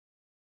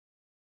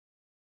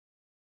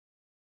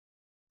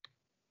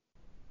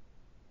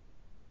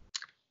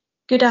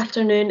Good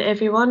afternoon,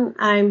 everyone.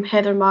 I'm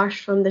Heather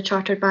Marsh from the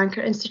Chartered Banker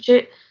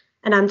Institute,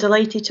 and I'm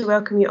delighted to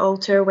welcome you all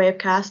to our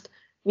webcast,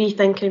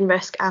 Rethinking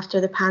Risk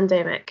After the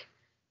Pandemic.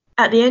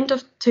 At the end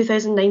of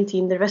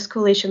 2019, the Risk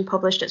Coalition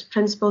published its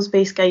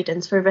principles-based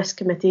guidance for risk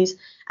committees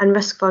and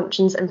risk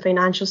functions in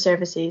financial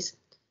services.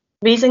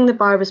 Raising the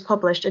Bar was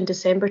published in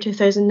December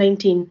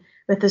 2019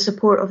 with the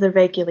support of the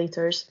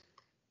regulators.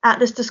 At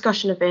this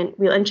discussion event,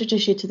 we'll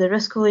introduce you to the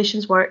Risk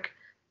Coalition's work,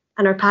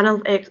 and our panel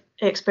of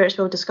experts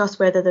will discuss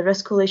whether the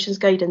Risk Coalition's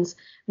guidance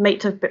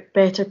might have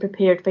better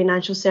prepared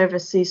financial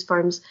services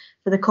firms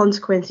for the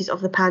consequences of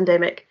the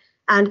pandemic,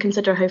 and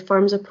consider how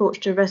firms' approach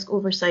to risk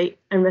oversight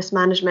and risk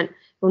management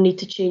will need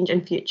to change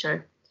in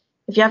future.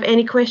 If you have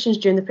any questions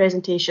during the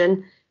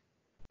presentation,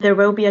 there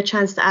will be a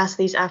chance to ask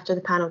these after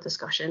the panel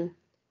discussion.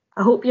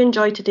 I hope you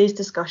enjoyed today's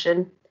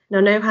discussion, and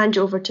I'll now hand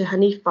you over to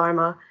Hanif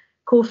Varma,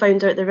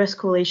 co-founder at the Risk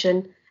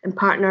Coalition and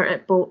partner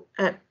at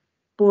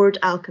Board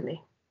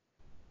Alchemy.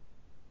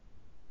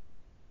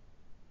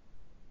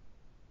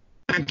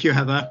 Thank you,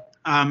 Heather,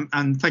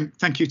 and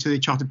thank you to the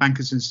Chartered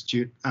Bankers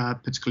Institute,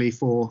 particularly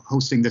for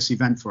hosting this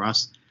event for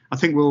us. I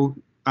think we're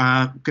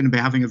going to be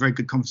having a very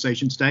good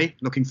conversation today.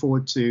 Looking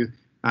forward to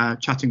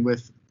chatting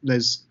with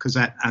Liz,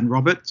 Cosette, and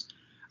Robert.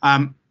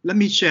 Let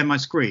me share my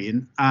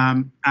screen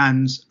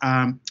and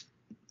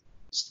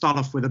start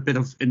off with a bit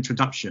of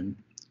introduction.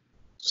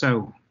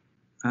 So.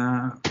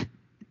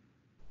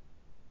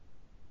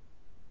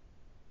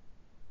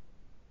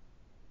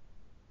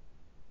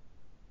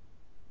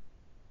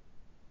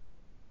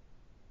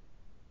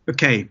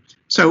 Okay,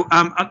 so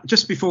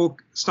just before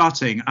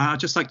starting, I'd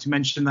just like to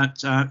mention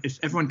that if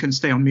everyone can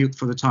stay on mute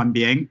for the time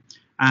being,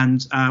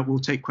 and we'll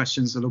take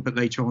questions a little bit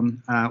later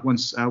on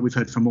once we've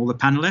heard from all the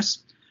panelists.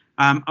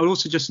 I'll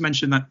also just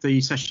mention that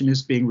the session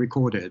is being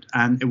recorded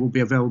and it will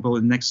be available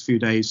in the next few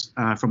days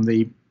from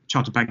the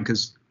Chartered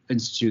Bankers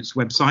Institute's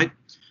website.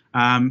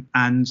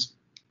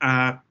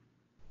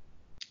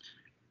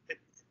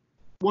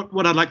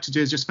 What I'd like to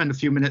do is just spend a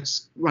few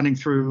minutes running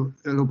through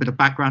a little bit of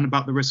background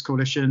about the Risk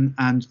Coalition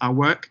and our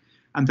work,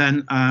 and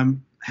then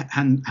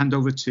hand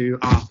over to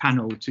our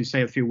panel to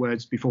say a few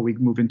words before we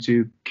move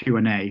into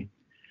Q&A.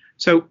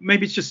 So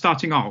maybe just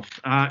starting off,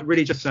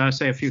 really just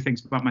say a few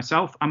things about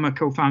myself. I'm a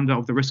co-founder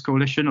of the Risk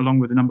Coalition along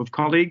with a number of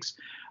colleagues.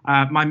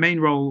 My main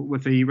role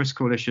with the Risk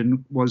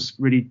Coalition was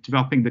really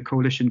developing the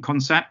coalition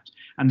concept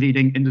and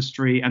leading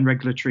industry and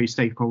regulatory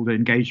stakeholder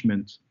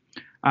engagement.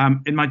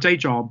 In my day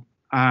job,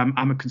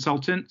 I'm a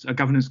consultant, a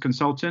governance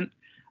consultant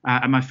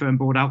at my firm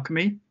Board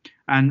Alchemy,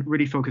 and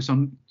really focus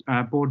on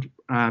board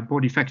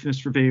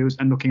effectiveness reviews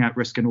and looking at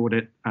risk and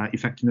audit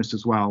effectiveness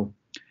as well.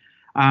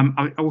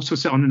 I also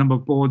sit on a number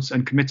of boards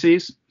and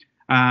committees,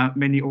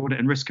 mainly audit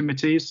and risk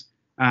committees,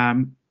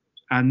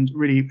 and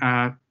really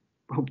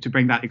hope to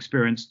bring that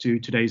experience to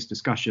today's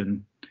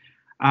discussion.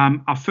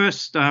 Our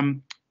first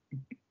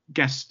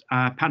guest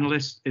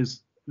panelist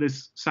is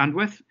Liz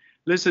Sandwith.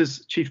 Liz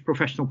is Chief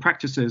Professional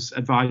Practices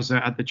Advisor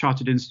at the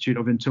Chartered Institute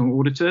of Internal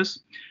Auditors.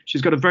 She's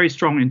got a very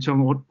strong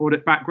internal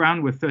audit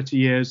background with 30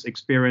 years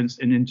experience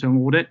in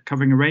internal audit,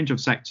 covering a range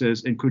of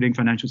sectors, including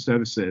financial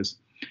services.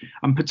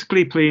 I'm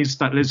particularly pleased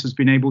that Liz has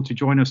been able to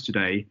join us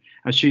today,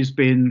 as she's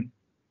been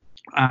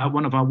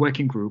one of our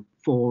working group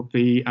for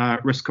the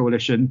Risk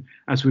Coalition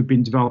as we've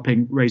been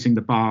developing Raising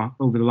the Bar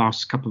over the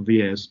last couple of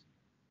years.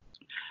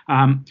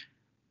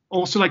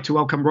 Also like to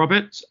welcome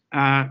Robert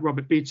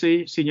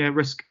Beattie, Senior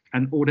Risk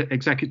and Audit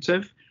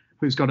Executive,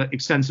 who's got an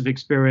extensive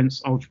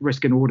experience of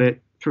risk and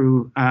audit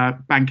through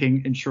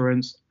banking,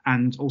 insurance,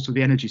 and also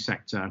the energy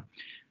sector.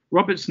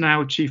 Robert's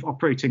now Chief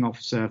Operating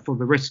Officer for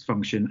the risk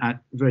function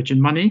at Virgin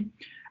Money,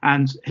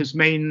 and his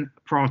main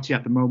priority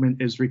at the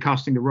moment is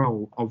recasting the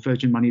role of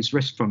Virgin Money's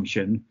risk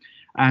function.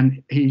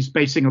 And he's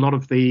basing a lot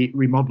of the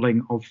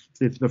remodeling of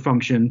the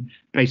function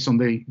based on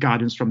the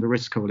guidance from the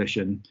Risk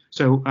Coalition.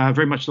 So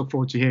very much look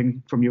forward to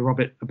hearing from you,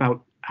 Robert,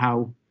 about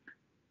how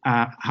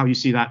you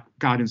see that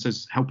guidance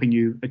as helping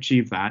you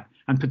achieve that,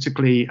 and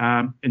particularly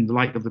in the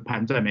light of the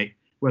pandemic,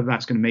 whether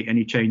that's going to make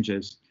any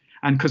changes.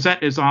 And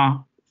Cosette is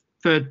our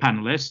third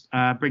panelist,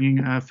 bringing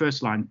a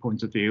first line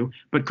point of view,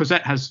 but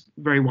Cosette has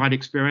very wide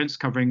experience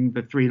covering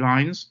the three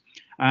lines.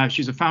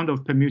 She's a founder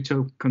of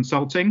Permuto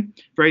Consulting,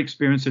 very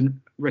experienced in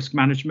risk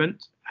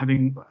management,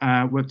 having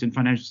worked in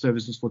financial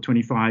services for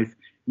 25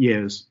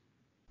 years.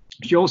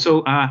 She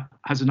also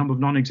has a number of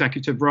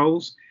non-executive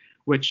roles,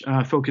 which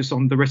focus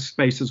on the risk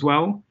space as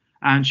well.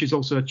 And she's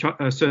also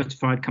a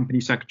certified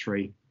company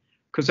secretary.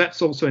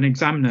 Cosette's also an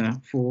examiner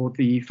for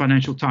the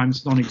Financial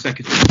Times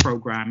non-executive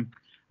program.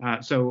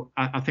 So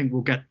I think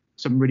we'll get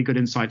some really good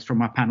insights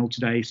from our panel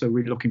today. So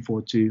really looking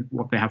forward to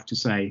what they have to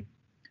say.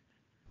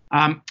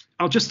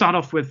 I'll just start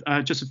off with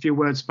just a few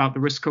words about the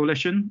Risk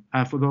Coalition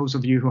for those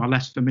of you who are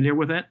less familiar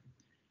with it.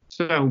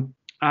 So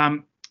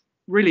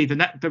really,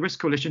 the Risk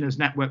Coalition is a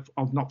network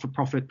of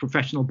not-for-profit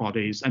professional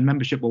bodies and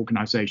membership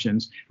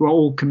organisations who are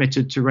all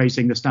committed to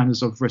raising the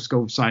standards of risk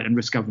oversight and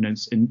risk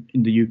governance in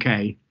the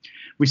UK.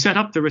 We set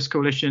up the Risk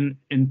Coalition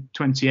in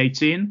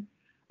 2018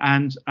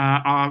 And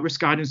our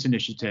risk guidance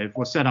initiative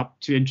was set up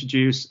to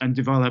introduce and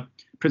develop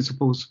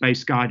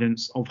principles-based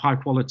guidance of high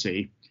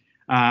quality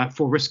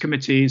for risk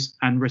committees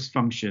and risk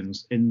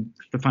functions in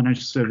the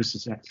financial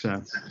services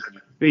sector.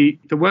 The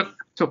work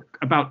took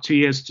about 2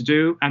 years to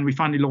do, and we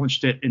finally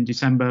launched it in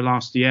December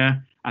last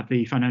year at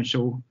the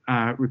Financial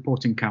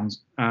Reporting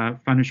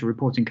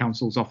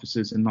Council's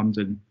offices in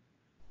London.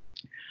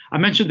 I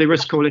mentioned the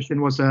Risk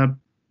Coalition was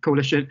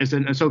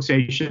an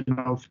association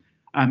of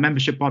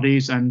membership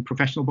bodies and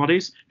professional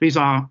bodies. These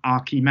are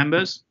our key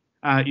members.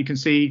 You can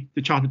see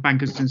the Chartered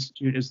Bankers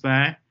Institute is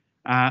there,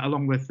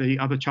 along with the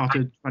other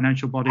chartered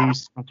financial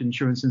bodies, Chartered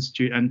Insurance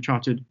Institute and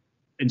Chartered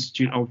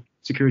Institute of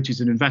Securities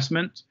and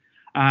Investment.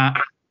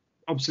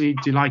 Obviously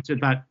delighted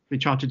that the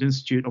Chartered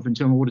Institute of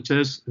Internal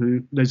Auditors,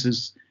 who Liz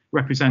is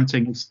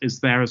representing, is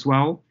there as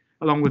well,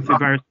 along with the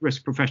various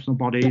risk professional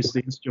bodies,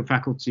 the Institute of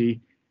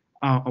Faculty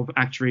of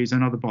Actuaries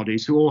and other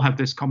bodies, who all have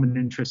this common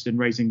interest in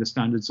raising the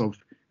standards of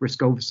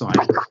risk oversight.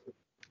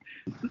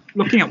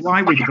 Looking at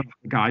why we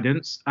developed the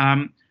guidance,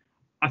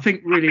 I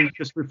think really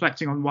just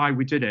reflecting on why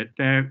we did it,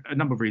 there are a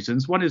number of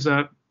reasons. One is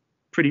a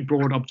pretty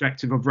broad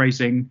objective of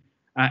raising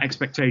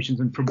expectations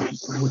and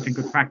promoting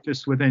good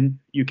practice within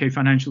UK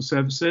financial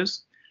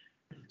services.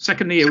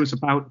 Secondly, it was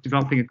about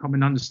developing a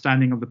common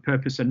understanding of the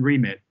purpose and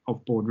remit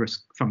of board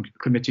risk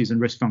committees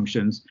and risk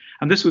functions.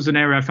 And this was an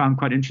area I found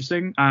quite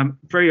interesting.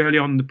 Very early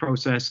on in the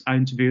process, I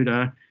interviewed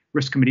a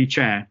risk committee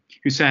chair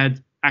who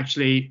said,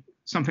 actually,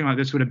 something like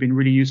this would have been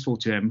really useful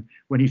to him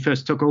when he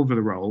first took over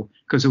the role,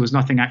 because there was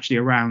nothing actually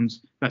around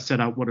that set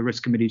out what a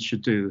risk committee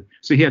should do.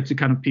 So he had to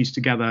kind of piece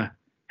together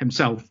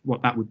himself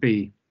what that would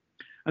be.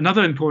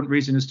 Another important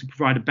reason is to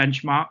provide a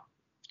benchmark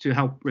to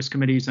help risk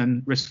committees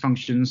and risk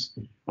functions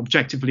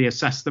objectively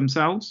assess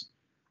themselves.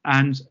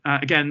 And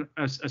again,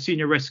 a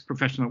senior risk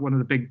professional at one of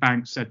the big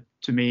banks said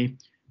to me,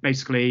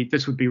 basically,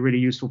 this would be really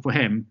useful for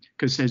him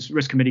because his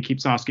risk committee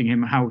keeps asking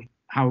him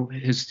how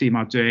his team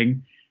are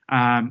doing.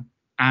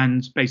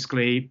 And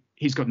basically,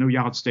 he's got no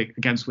yardstick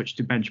against which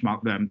to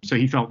benchmark them. So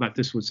he felt that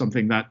this was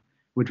something that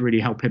would really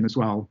help him as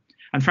well.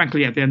 And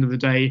frankly, at the end of the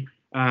day,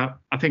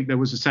 I think there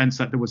was a sense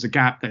that there was a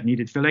gap that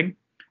needed filling.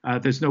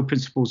 There's no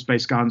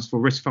principles-based guidance for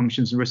risk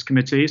functions and risk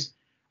committees,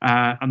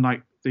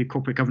 unlike the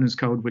Corporate Governance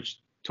Code, which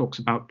talks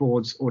about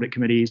boards, audit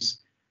committees,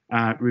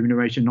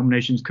 remuneration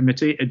nominations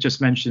committee. It just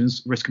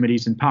mentions risk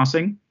committees in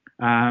passing,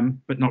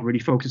 but not really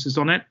focuses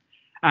on it.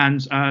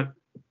 And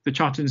the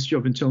Chartered Institute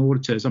of Internal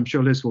Auditors, I'm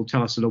sure Liz will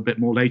tell us a little bit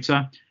more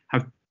later,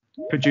 have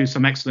produced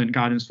some excellent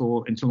guidance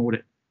for internal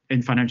audit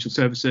in financial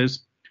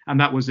services. And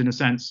that was, in a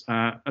sense,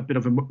 a bit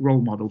of a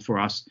role model for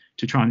us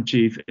to try and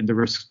achieve in the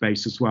risk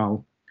space as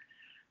well.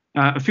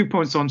 A few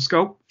points on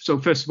scope. So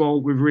first of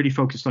all, we've really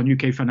focused on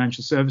UK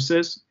financial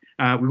services.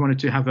 We wanted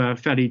to have a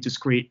fairly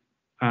discrete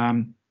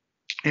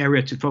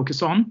area to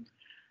focus on.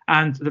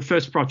 And the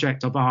first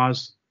project of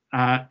ours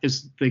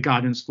is the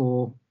guidance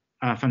for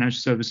financial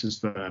services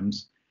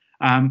firms.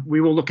 We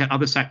will look at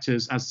other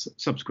sectors as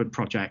subsequent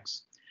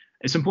projects.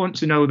 It's important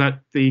to know that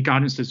the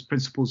guidance is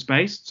principles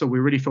based, so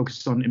we're really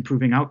focused on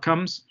improving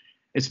outcomes.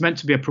 It's meant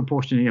to be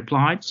proportionally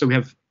applied, so we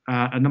have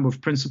a number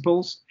of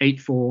principles, 8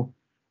 for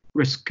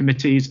risk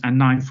committees and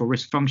 9 for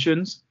risk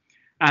functions,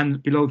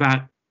 and below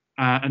that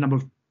a number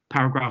of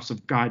paragraphs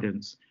of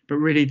guidance. But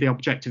really the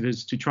objective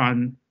is to try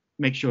and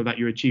make sure that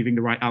you're achieving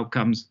the right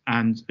outcomes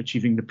and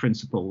achieving the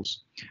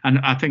principles. And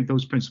I think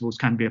those principles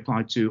can be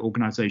applied to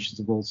organizations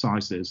of all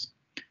sizes.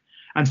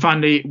 And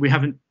finally, we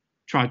haven't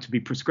tried to be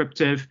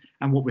prescriptive,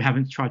 and what we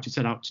haven't tried to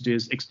set out to do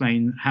is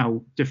explain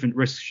how different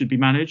risks should be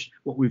managed.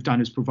 What we've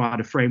done is provide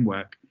a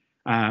framework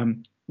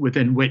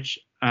within which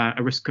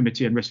a risk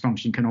committee and risk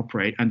function can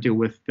operate and deal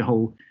with the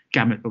whole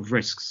gamut of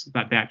risks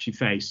that they actually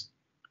face.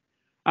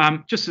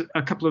 Just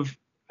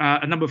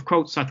a number of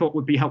quotes I thought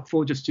would be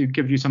helpful just to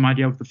give you some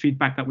idea of the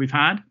feedback that we've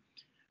had.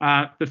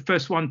 The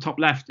first one, top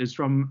left, is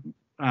from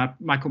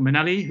Michael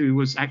Manelli, who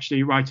was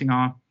actually writing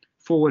our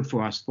forward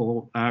for us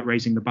for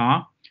raising the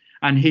bar.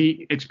 And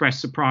he expressed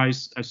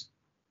surprise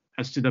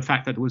as to the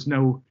fact that there was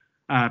no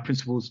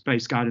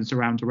principles-based guidance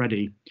around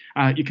already.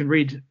 You can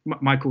read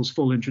Michael's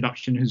full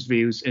introduction, his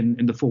views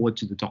in the forward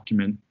to the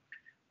document.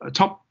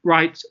 Top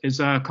right is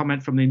a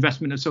comment from the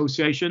Investment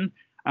Association,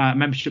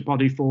 membership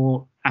body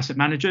for asset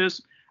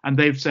managers. And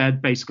they've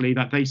said basically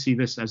that they see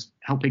this as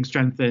helping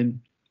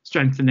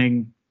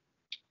strengthening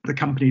the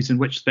companies in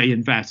which they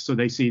invest. So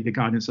they see the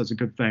guidance as a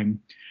good thing.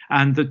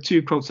 And the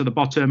two quotes at the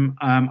bottom,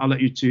 I'll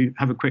let you to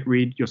have a quick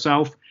read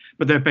yourself,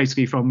 but they're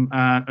basically from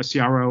a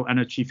CRO and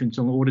a chief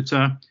internal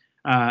auditor,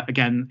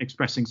 again,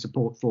 expressing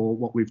support for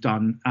what we've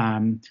done.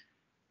 And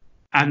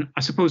I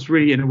suppose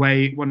really in a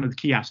way, one of the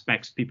key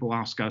aspects people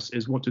ask us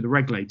is what do the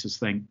regulators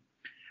think?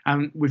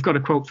 And we've got a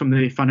quote from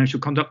the Financial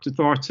Conduct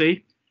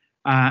Authority,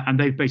 and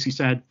they've basically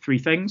said 3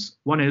 things.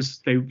 One is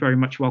they very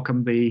much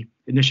welcome the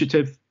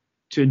initiative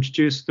to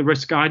introduce the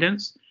risk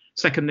guidance.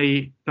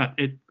 Secondly, that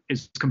it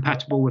is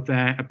compatible with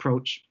their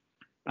approach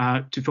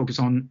to focus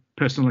on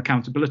personal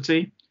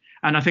accountability.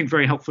 And I think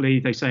very helpfully,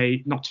 they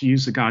say not to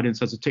use the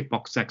guidance as a tick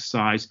box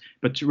exercise,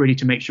 but to really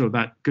to make sure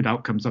that good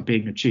outcomes are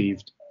being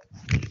achieved.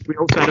 We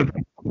also had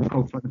a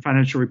call for the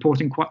Financial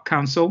Reporting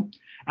Council,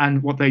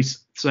 and what they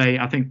say,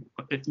 I think,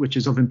 which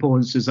is of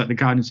importance, is that the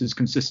guidance is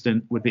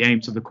consistent with the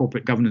aims of the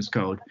Corporate Governance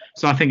Code.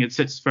 So I think it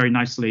sits very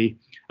nicely,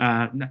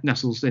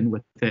 nestles in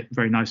with it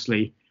very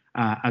nicely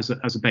as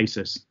a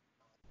basis.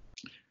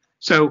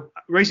 So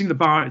raising the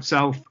bar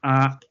itself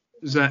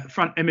is a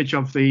front image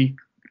of the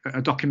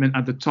document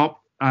at the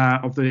top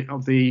of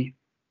the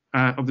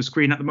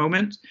screen at the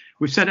moment.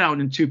 We've set it out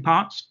in two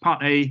parts.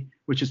 Part A,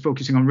 which is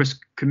focusing on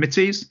risk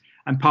committees,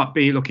 and Part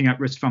B, looking at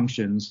risk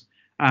functions.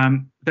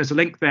 There's a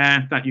link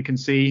there that you can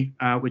see,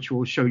 which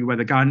will show you where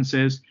the guidance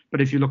is.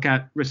 But if you look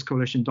at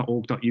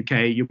riskcoalition.org.uk,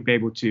 you'll be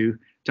able to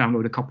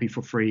download a copy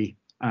for free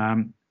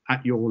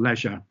at your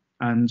leisure.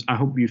 And I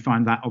hope you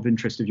find that of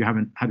interest if you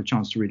haven't had a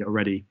chance to read it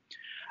already.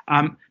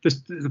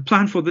 The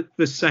plan for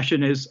this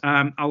session is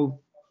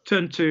I'll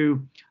turn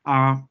to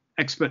our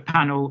expert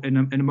panel in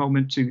a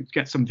moment to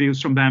get some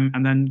views from them,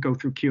 and then go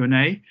through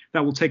Q&A.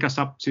 That will take us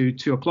up to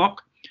 2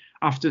 o'clock.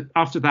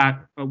 After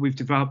that, we've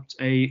developed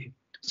a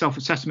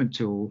self-assessment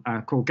tool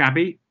called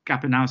GABI,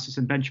 Gap Analysis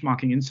and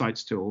Benchmarking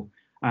Insights tool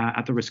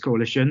at the Risk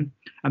Coalition.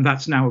 And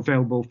that's now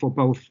available for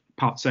both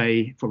Parts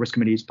A for risk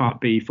committees,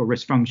 Part B for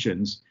risk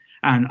functions.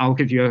 And I'll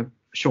give you a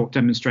short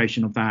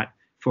demonstration of that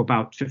for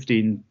about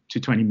 15 to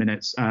 20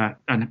 minutes. And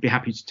I'd be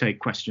happy to take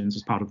questions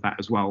as part of that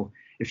as well,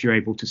 if you're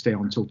able to stay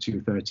on until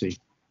 2:30.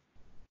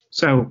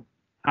 So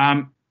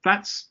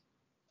that's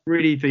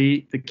really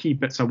the key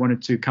bits I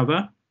wanted to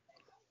cover.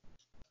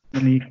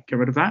 Let me get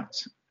rid of that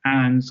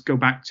and go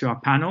back to our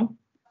panel.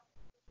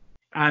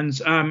 And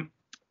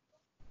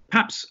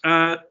perhaps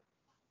I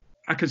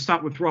could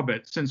start with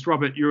Robert, since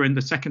Robert, you're in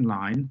the second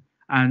line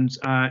and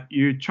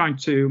you're trying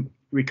to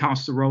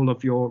recast the role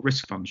of your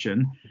risk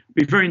function.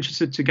 Be very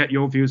interested to get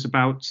your views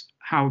about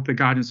how the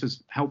guidance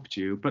has helped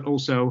you, but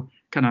also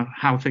kind of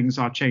how things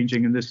are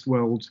changing in this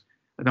world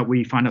that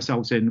we find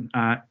ourselves in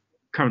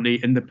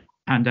currently in the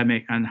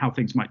pandemic, and how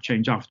things might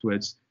change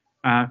afterwards.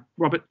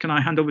 Robert, can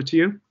I hand over to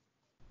you?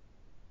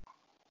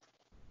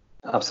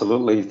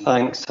 Absolutely.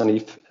 Thanks,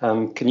 Hanif.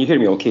 Can you hear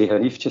me okay,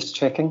 Hanif? Just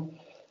checking.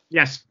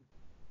 Yes.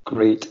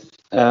 Great.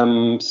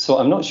 So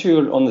I'm not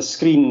sure on the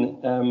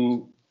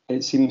screen,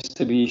 it seems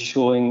to be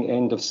showing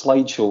end of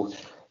slideshow.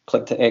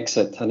 Click to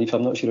exit. Hanif,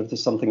 I'm not sure if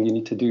there's something you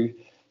need to do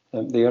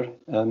there.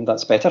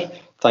 That's better.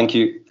 Thank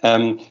you.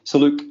 So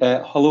look,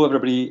 hello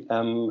everybody.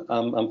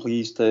 I'm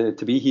pleased to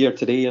be here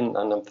today,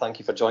 and thank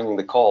you for joining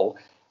the call.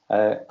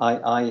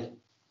 I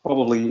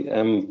probably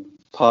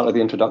part of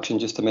the introduction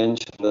just to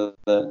mention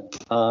that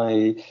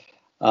I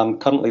am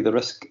currently the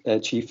Risk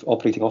Chief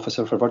Operating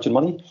Officer for Virgin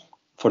Money.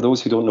 For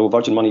those who don't know,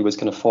 Virgin Money was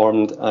kind of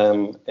formed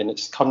in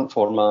its current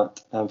format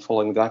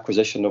following the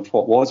acquisition of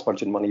what was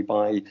Virgin Money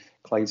by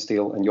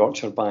Clydesdale and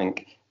Yorkshire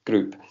Bank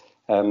Group.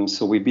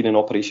 So we've been in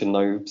operation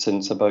now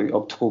since about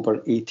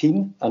October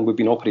 18, and we've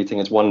been operating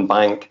as one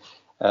bank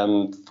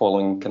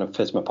following kind of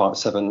FSMA Part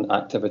 7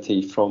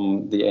 activity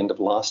from the end of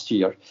last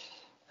year.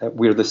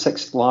 We're the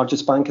 6th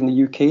largest bank in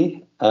the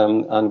UK,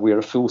 and we're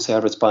a full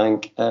service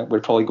bank.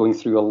 We're probably going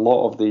through a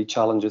lot of the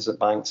challenges that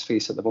banks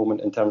face at the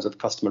moment in terms of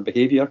customer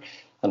behaviour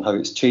and how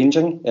it's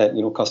changing.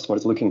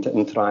 Customers looking to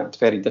interact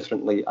very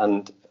differently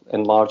and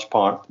in large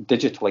part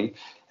digitally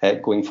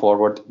going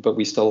forward, but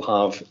we still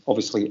have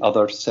obviously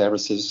other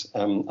services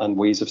and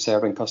ways of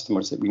serving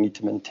customers that we need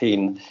to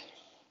maintain.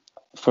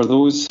 For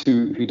those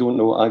who don't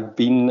know, I've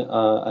been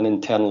an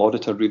internal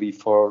auditor really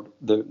for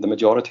the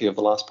majority of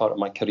the last part of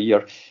my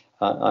career.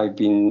 I've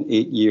been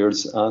 8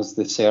 years as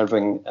the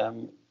serving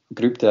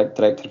Group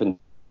Director of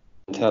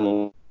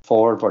Internal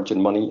for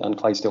Virgin Money and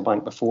Clydesdale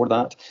Bank before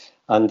that.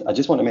 And I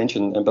just want to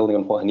mention, and building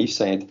on what Hanif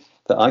said,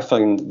 that I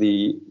found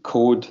the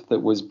code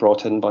that was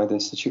brought in by the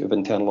Institute of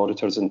Internal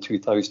Auditors in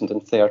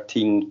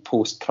 2013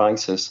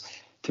 post-crisis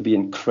to be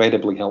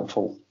incredibly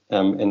helpful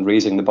in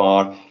raising the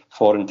bar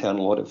for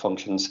internal audit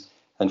functions.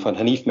 And when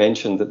Hanif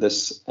mentioned that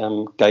this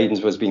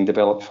guidance was being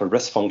developed for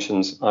risk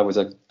functions, I was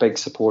a big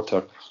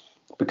supporter,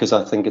 because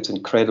I think it's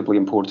incredibly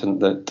important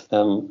that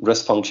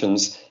risk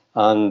functions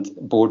and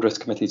board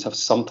risk committees have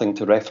something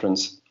to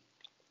reference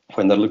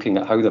when they're looking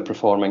at how they're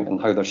performing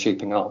and how they're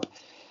shaping up.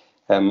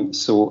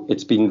 So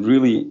it's been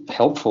really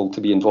helpful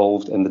to be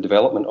involved in the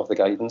development of the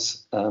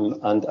guidance.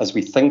 And as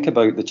we think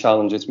about the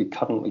challenges we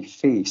currently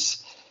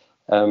face,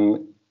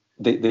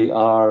 they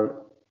are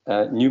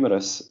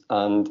numerous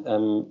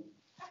and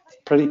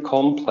pretty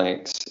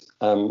complex.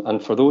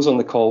 And for those on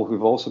the call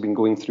who've also been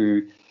going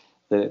through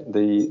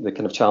the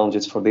kind of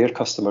challenges for their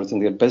customers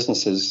and their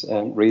businesses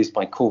raised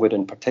by COVID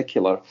in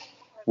particular,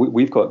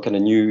 we've got kind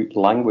of new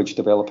language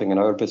developing in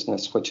our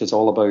business, which is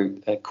all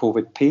about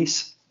COVID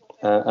pace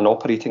and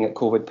operating at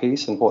COVID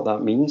pace and what that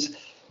means.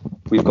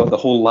 We've got the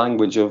whole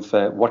language of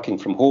working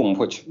from home,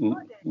 which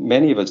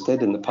many of us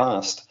did in the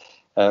past,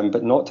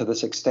 but not to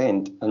this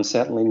extent, and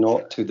certainly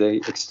not to the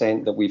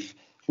extent that we've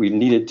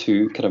needed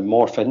to kind of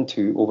morph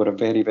into over a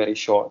very, very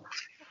short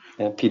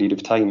period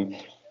of time.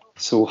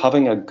 So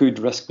having a good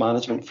risk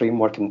management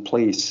framework in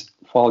place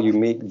while you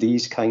make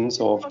these kinds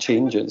of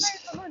changes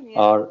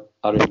are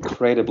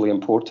incredibly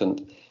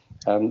important.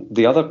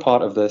 The other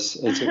part of this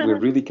is that we're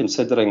really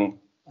considering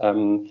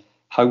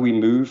how we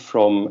move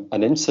from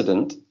an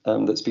incident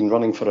that's been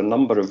running for a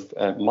number of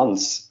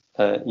months,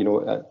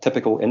 a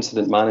typical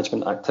incident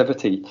management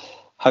activity.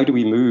 How do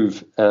we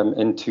move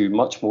into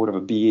much more of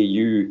a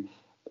BAU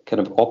kind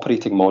of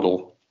operating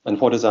model? And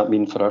what does that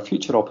mean for our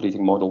future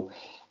operating model?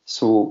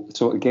 So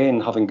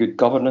again, having good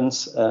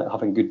governance,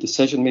 having good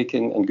decision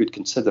making and good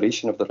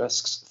consideration of the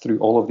risks through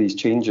all of these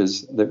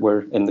changes that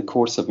we're in the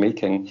course of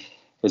making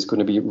is going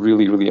to be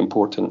really, really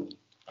important.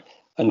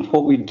 And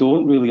what we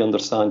don't really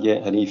understand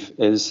yet, Hanif,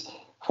 is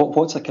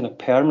what's a kind of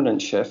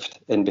permanent shift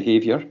in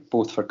behaviour,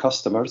 both for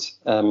customers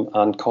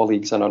and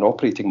colleagues in an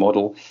operating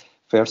model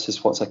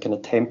versus what's a kind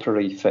of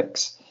temporary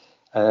fix.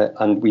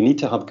 And we need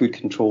to have good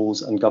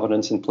controls and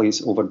governance in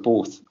place over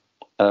both.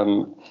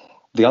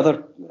 The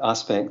other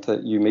aspect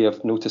that you may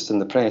have noticed in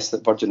the press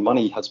that Virgin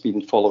Money has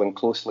been following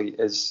closely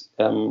is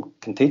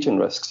contagion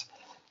risks.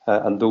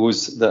 And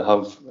those that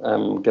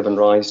have given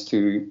rise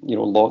to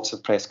lots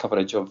of press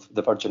coverage of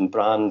the Virgin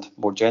brand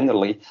more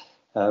generally,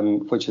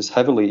 which is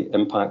heavily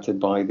impacted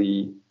by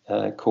the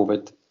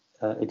COVID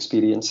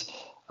experience.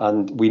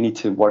 And we need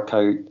to work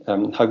out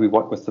how we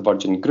work with the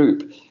Virgin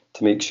Group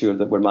to make sure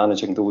that we're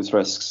managing those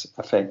risks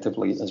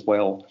effectively as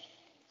well.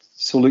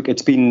 So look,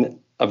 it's been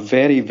a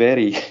very,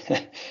 very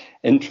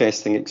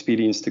interesting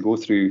experience to go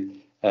through.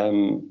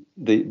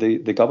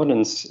 The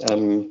governance,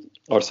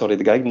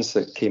 the guidance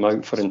that came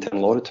out for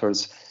internal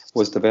auditors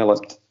was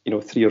developed,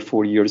 3 or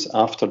 4 years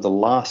after the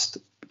last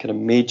kind of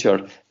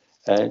major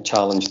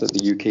challenge that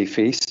the UK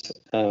faced,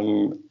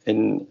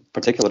 in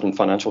particular in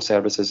financial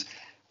services,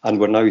 and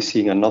we're now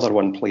seeing another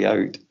one play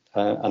out.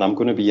 And I'm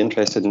going to be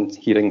interested in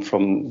hearing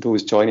from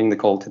those joining the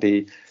call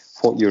today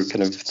what your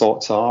kind of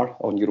thoughts are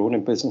on your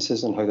own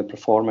businesses and how they're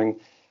performing,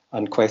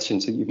 and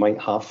questions that you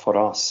might have for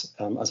us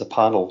as a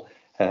panel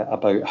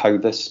about how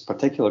this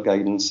particular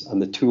guidance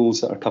and the tools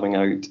that are coming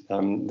out,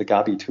 the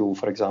Gabi tool,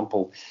 for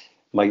example,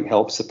 might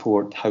help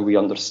support how we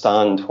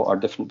understand what our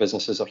different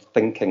businesses are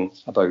thinking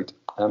about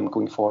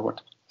going forward.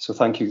 So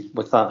thank you.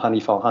 With that,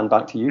 Hanif, I'll hand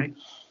back to you.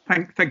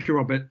 Thank you,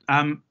 Robert.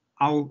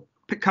 I'll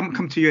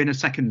come to you in a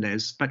second,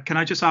 Liz, but can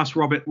I just ask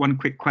Robert one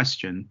quick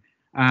question?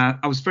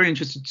 I was very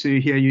interested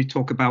to hear you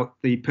talk about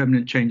the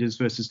permanent changes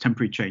versus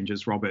temporary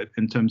changes, Robert,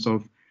 in terms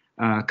of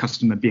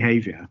customer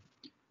behaviour.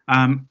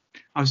 I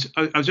was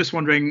just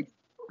wondering,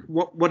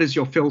 what is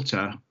your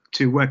filter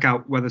to work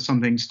out whether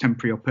something's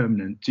temporary or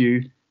permanent?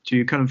 Do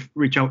you kind of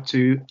reach out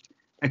to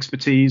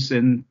expertise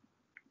in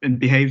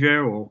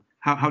behaviour, or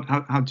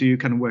how do you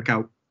kind of work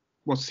out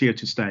what's here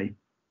to stay?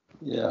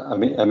 Yeah, I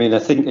mean, I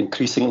think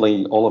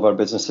increasingly all of our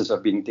businesses are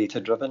being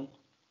data driven.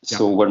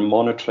 So we're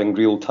monitoring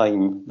real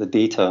time the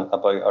data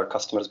about our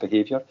customers'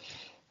 behaviour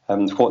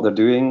and what they're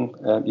doing.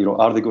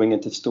 Are they going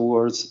into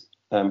stores,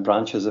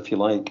 branches, if you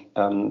like?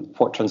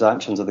 What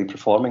transactions are they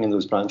performing in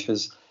those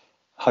branches?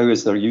 How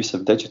is their use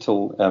of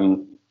digital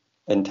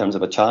in terms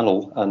of a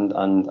channel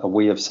and a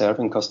way of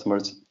serving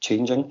customers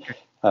changing?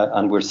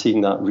 And we're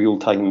seeing that real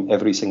time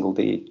every single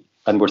day.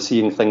 And we're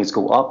seeing things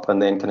go up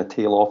and then kind of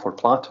tail off or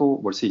plateau.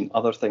 We're seeing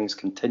other things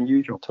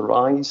continue to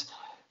rise.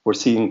 We're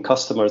seeing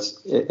customers,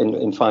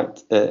 in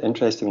fact,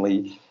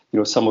 interestingly,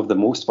 some of the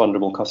most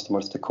vulnerable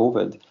customers to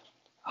COVID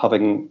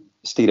having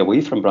stayed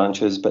away from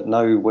branches, but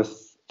now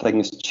with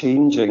things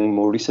changing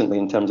more recently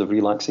in terms of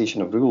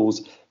relaxation of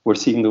rules, we're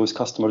seeing those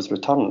customers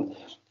return.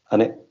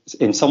 And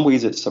in some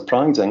ways it's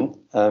surprising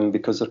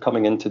because they're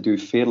coming in to do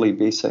fairly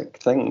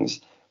basic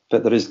things,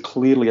 but there is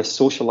clearly a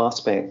social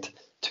aspect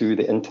to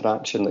the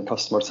interaction that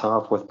customers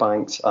have with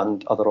banks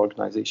and other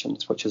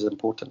organisations, which is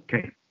important.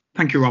 Okay,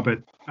 thank you,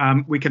 Robert.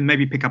 We can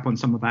maybe pick up on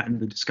some of that in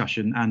the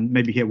discussion and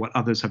maybe hear what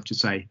others have to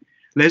say.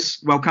 Liz,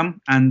 welcome,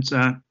 and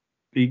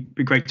be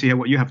great to hear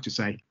what you have to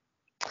say.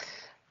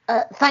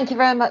 Thank you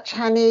very much,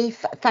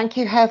 Hanif. Thank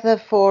you, Heather,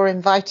 for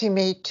inviting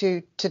me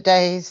to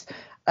today's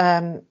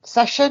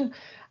session.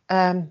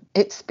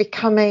 It's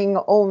becoming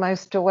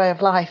almost a way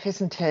of life,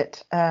 isn't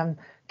it?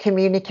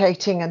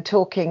 Communicating and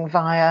talking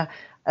via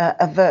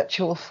a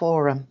virtual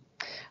forum.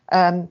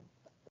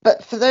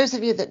 But for those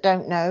of you that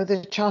don't know,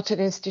 the Chartered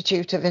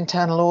Institute of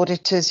Internal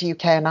Auditors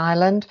UK and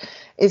Ireland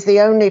is the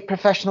only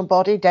professional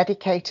body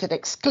dedicated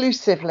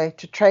exclusively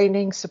to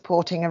training,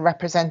 supporting and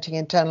representing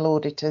internal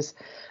auditors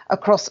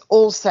across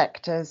all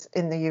sectors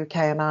in the UK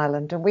and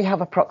Ireland. And we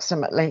have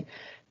approximately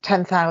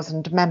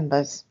 10,000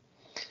 members.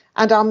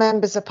 And our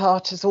members are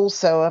part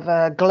also of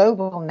a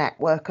global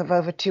network of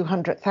over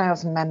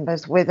 200,000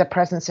 members with a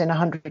presence in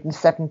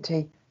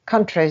 170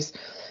 countries.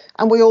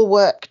 And we all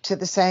work to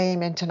the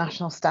same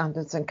international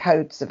standards and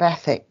codes of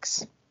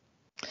ethics.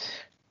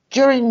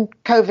 During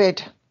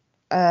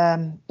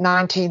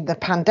COVID-19, the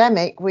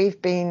pandemic,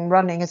 we've been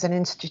running as an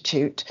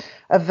institute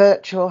a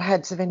virtual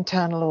Heads of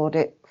Internal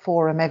Audit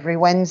forum every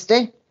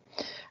Wednesday,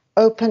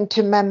 open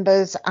to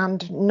members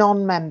and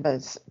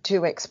non-members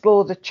to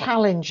explore the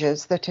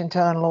challenges that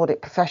internal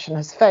audit profession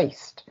has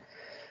faced.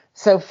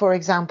 So, for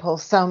example,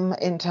 some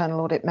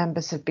internal audit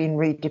members have been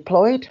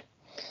redeployed.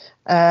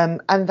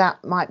 And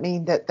that might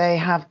mean that they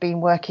have been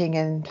working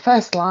in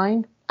first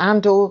line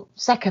and or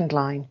second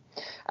line.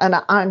 And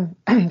I'm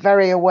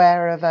very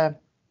aware of a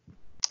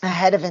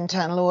head of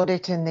internal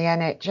audit in the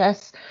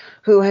NHS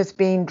who has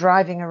been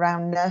driving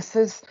around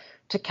nurses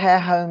to care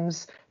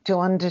homes to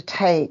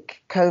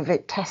undertake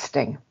COVID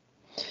testing.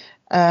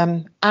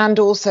 And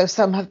also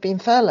some have been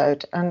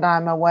furloughed. And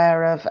I'm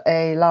aware of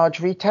a large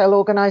retail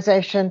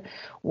organisation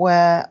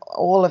where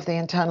all of the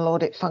internal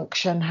audit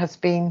function has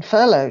been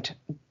furloughed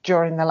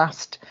during the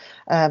last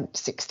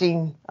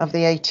 16 of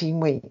the 18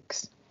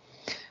 weeks.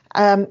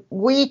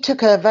 We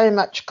took a very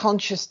much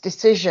conscious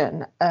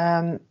decision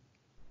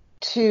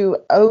to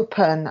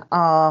open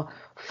our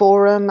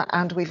forum,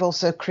 and we've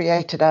also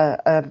created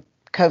a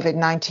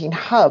COVID-19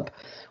 hub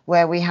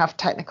where we have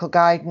technical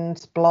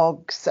guidance,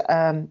 blogs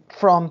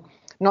from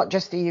not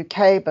just the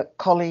UK, but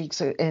colleagues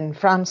in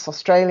France,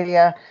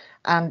 Australia,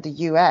 and the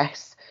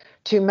US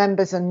to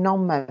members and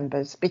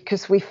non-members,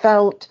 because we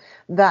felt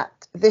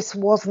that this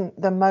wasn't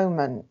the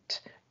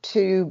moment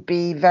to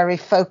be very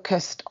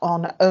focused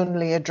on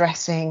only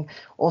addressing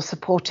or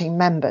supporting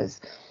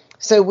members.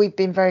 So we've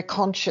been very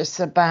conscious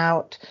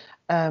about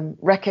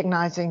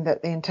recognising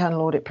that the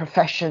internal audit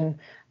profession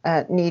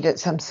needed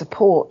some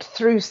support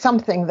through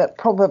something that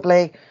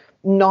probably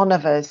none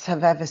of us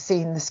have ever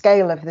seen the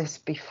scale of this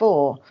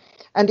before.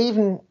 And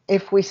even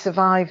if we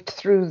survived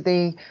through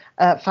the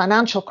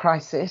financial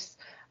crisis,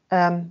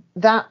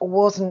 that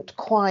wasn't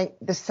quite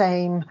the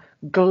same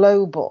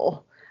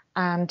global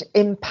and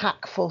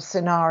impactful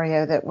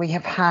scenario that we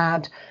have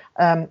had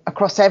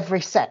across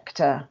every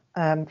sector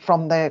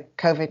from the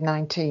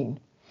COVID-19.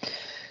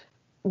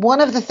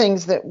 One of the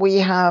things that we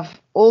have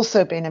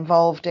also been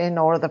involved in,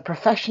 or the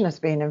profession has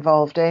been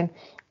involved in,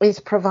 is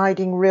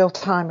providing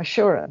real-time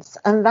assurance.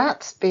 And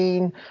that's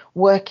been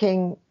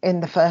working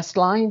in the first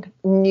line,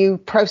 new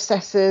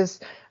processes,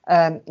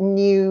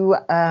 new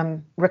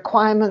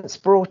requirements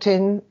brought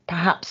in,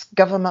 perhaps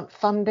government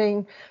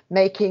funding,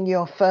 making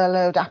your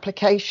furloughed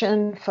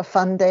application for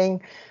funding,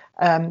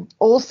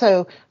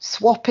 also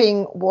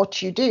swapping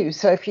what you do.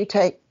 So if you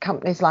take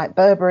companies like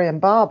Burberry and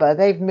Barbour,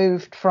 they've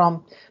moved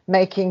from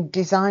making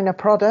designer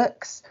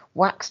products,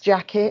 wax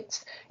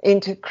jackets,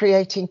 into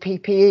creating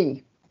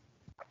PPE.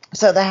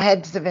 So the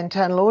heads of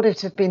internal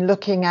audit have been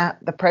looking at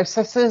the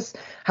processes.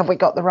 Have we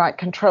got the right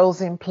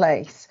controls in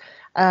place?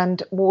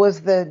 And were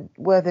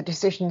the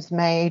decisions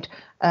made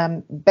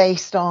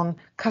based on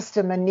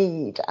customer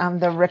need and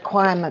the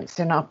requirements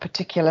in our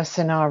particular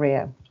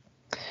scenario?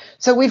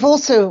 So we've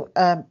also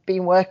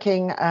been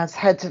working as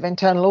heads of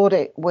internal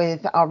audit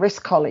with our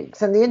risk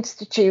colleagues, and the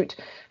Institute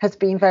has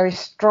been very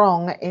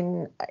strong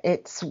in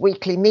its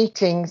weekly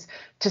meetings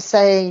to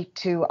say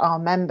to our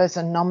members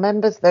and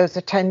non-members, those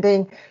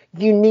attending,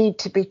 you need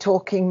to be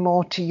talking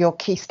more to your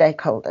key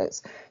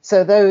stakeholders.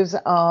 So those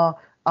are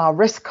our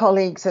risk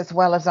colleagues as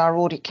well as our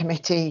audit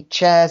committee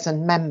chairs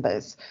and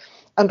members,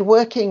 and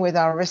working with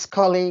our risk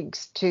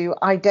colleagues to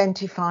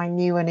identify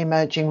new and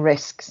emerging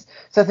risks.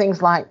 So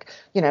things like,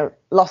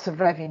 loss of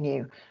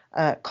revenue,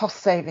 cost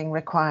saving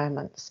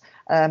requirements,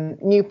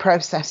 new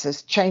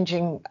processes,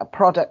 changing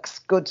products,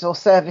 goods or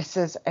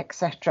services,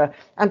 etc.,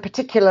 and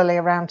particularly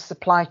around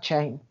supply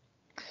chain.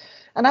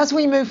 And as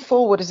we move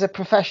forward as a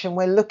profession,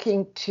 we're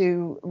looking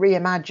to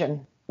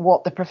reimagine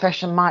what the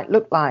profession might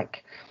look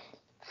like.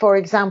 For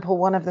example,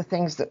 one of the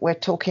things that we're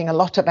talking a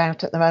lot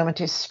about at the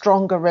moment is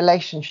stronger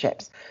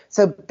relationships.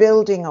 So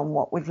building on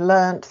what we've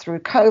learned through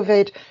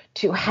COVID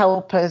to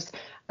help us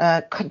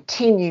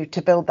continue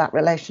to build that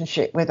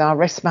relationship with our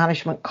risk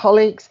management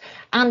colleagues,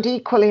 and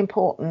equally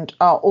important,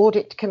 our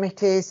audit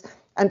committees,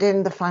 and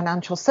in the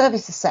financial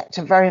services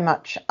sector, very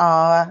much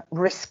our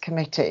risk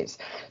committees.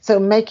 So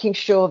making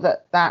sure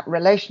that that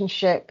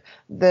relationship,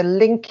 the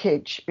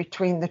linkage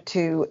between the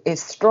two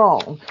is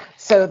strong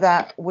so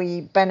that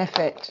we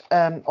benefit,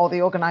 or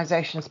the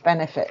organisations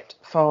benefit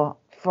from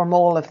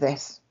all of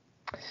this.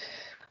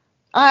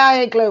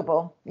 IIA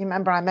Global, you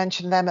remember I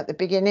mentioned them at the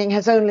beginning,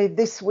 has only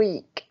this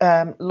week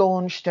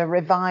launched a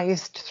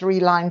revised 3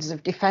 lines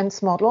of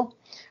defence model.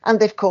 And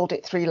they've called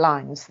it 3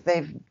 lines.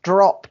 They've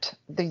dropped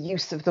the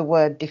use of the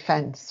word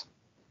defence.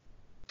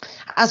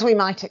 As we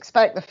might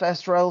expect, the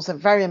first roles are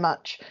very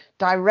much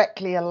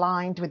directly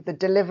aligned with the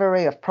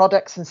delivery of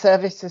products and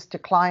services to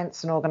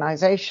clients and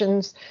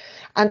organisations,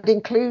 and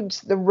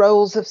includes the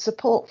roles of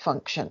support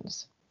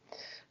functions.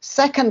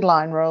 Second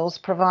line roles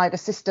provide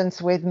assistance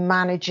with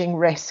managing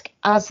risk,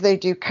 as they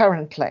do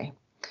currently.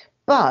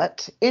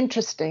 But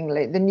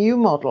interestingly, the new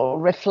model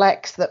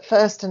reflects that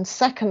first and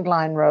second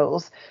line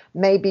roles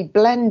may be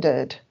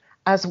blended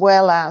as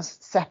well as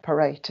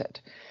separated.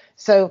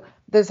 So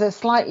there's a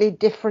slightly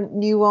different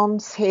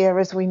nuance here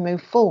as we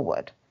move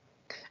forward.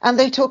 And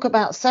they talk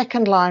about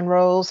second line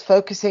roles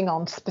focusing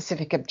on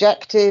specific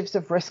objectives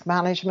of risk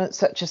management,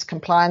 such as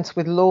compliance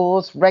with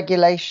laws,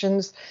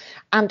 regulations,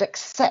 and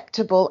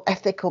acceptable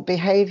ethical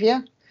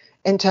behaviour,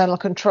 internal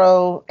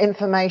control,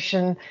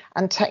 information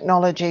and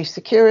technology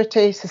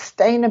security,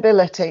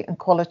 sustainability and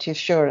quality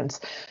assurance.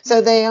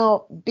 So they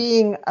are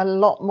being a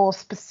lot more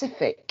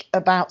specific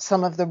about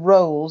some of the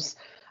roles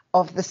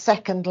of the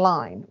second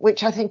line,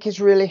 which I think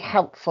is really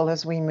helpful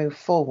as we move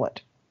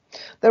forward.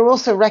 They're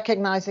also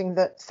recognizing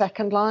that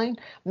second line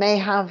may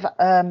have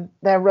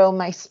their role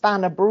may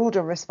span a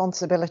broader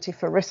responsibility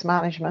for risk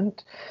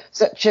management,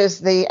 such as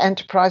the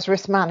enterprise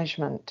risk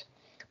management.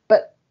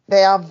 But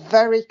they are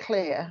very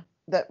clear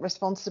that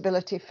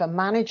responsibility for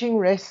managing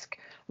risk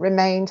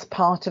remains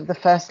part of the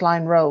first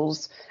line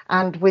roles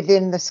and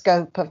within the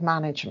scope of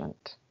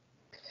management.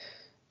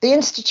 The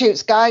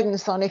Institute's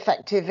guidance on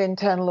effective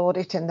internal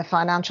audit in the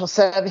financial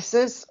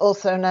services,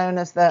 also known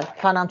as the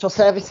Financial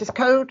Services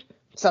Code,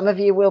 some of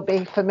you will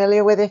be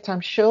familiar with it,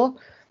 I'm sure.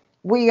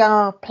 We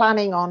are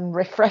planning on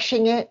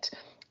refreshing it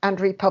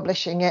and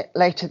republishing it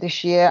later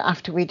this year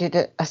after we did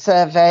a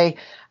survey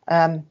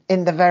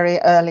in the very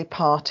early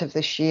part of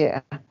this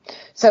year.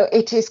 So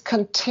it is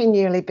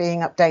continually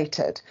being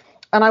updated.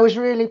 And I was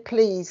really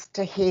pleased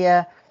to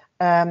hear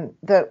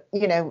that,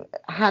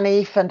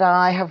 Hanif and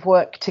I have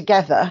worked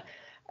together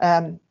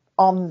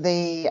on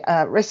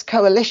the Risk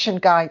Coalition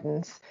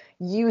guidance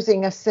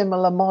using a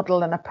similar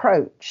model and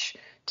approach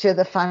to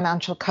the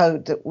financial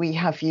code that we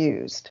have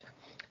used.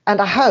 And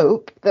I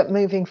hope that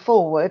moving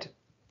forward,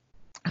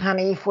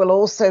 Hanif will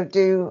also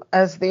do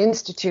as the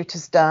Institute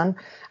has done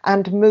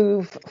and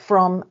move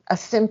from a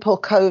simple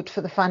code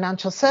for the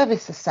financial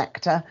services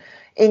sector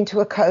into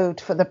a code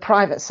for the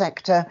private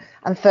sector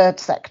and third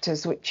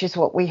sectors, which is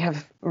what we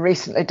have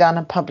recently done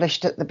and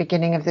published at the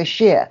beginning of this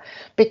year.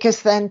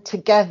 Because then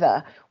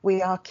together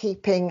we are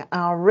keeping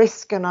our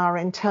risk and our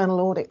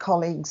internal audit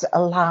colleagues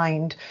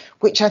aligned,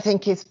 which I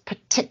think is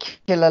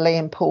particularly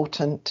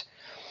important,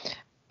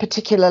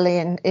 particularly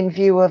in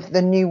view of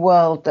the new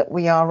world that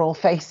we are all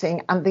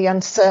facing and the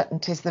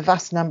uncertainties, the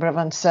vast number of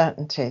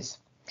uncertainties.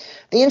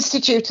 The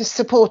Institute has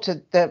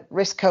supported the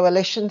Risk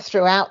Coalition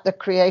throughout the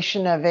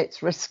creation of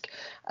its risk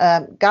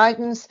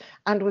guidance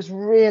and was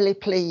really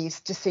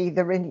pleased to see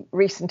the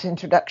recent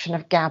introduction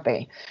of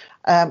GABI,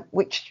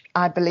 which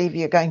I believe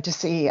you're going to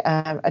see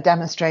a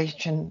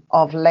demonstration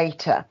of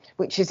later,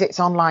 which is its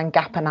online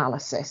gap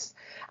analysis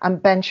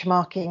and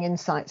benchmarking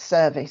insight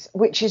service,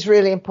 which is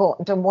really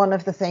important and one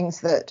of the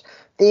things that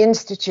the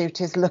Institute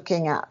is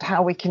looking at,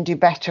 how we can do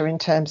better in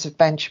terms of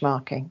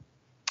benchmarking.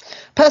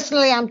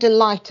 Personally, I'm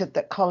delighted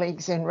that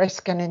colleagues in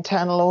risk and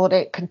internal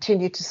audit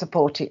continue to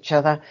support each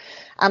other,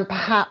 and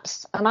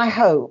perhaps, and I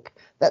hope,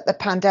 that the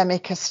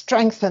pandemic has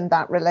strengthened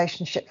that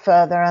relationship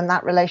further and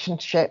that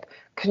relationship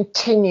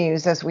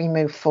continues as we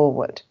move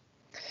forward.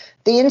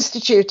 The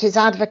Institute is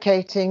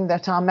advocating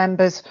that our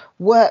members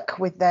work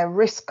with their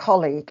risk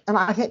colleague, and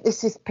I think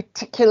this is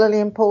particularly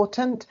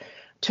important,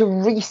 to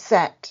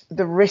reset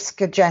the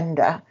risk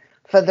agenda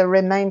for the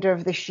remainder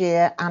of this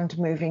year and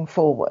moving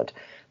forward,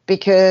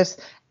 because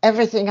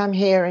everything I'm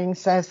hearing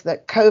says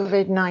that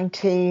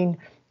COVID-19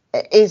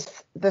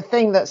 is the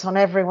thing that's on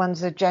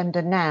everyone's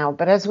agenda now.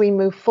 But as we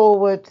move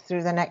forward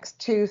through the next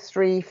 2,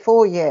 3,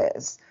 4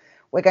 years,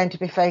 we're going to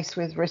be faced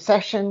with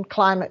recession,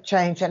 climate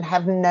change, and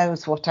heaven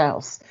knows what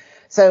else.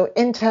 So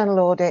internal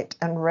audit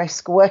and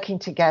risk working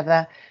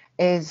together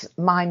is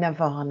my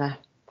nirvana.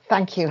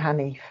 Thank you,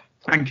 Hanif.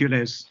 Thank you,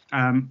 Liz.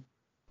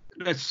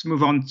 Let's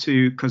move on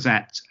to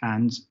Cosette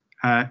and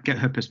get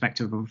her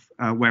perspective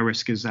of where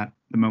risk is at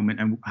the moment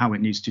and how it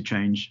needs to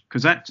change.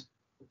 Cosette?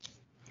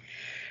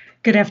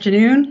 Good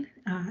afternoon.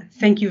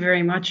 Thank you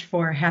very much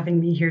for having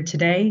me here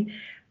today.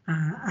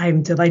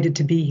 I'm delighted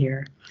to be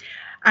here.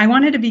 I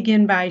wanted to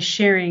begin by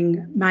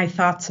sharing my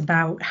thoughts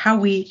about how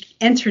we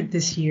entered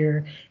this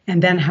year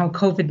and then how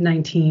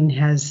COVID-19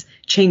 has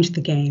changed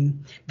the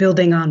game,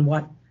 building on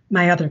what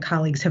my other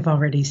colleagues have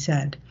already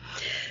said.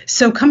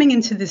 So coming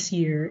into this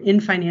year in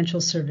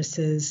financial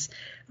services,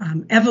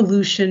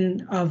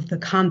 evolution of the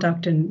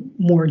conduct and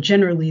more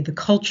generally the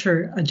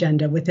culture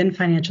agenda within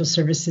financial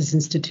services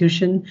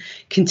institution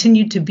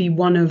continued to be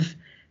one of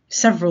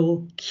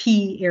several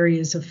key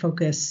areas of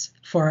focus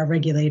for our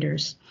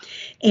regulators.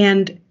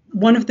 And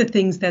one of the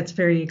things that's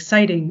very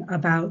exciting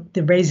about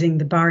the Raising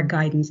the Bar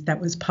guidance that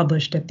was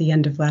published at the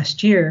end of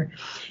last year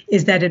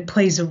is that it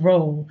plays a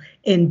role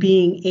in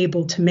being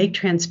able to make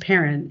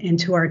transparent and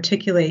to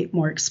articulate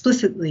more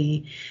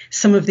explicitly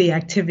some of the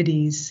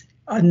activities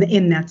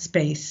in that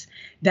space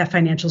that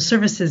financial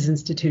services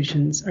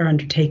institutions are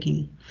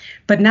undertaking.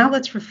 But now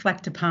let's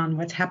reflect upon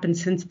what's happened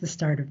since the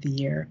start of the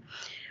year.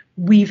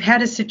 We've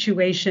had a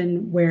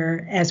situation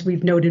where, as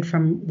we've noted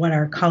from what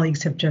our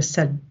colleagues have just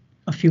said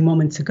a few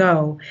moments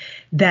ago,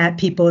 that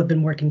people have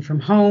been working from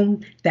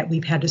home, that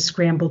we've had to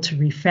scramble to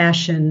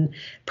refashion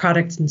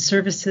products and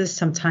services,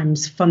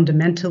 sometimes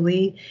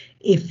fundamentally,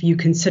 if you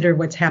consider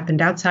what's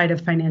happened outside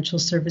of financial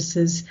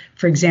services.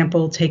 For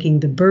example, taking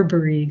the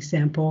Burberry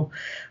example,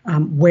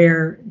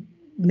 where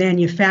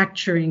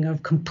manufacturing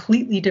of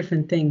completely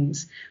different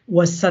things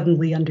was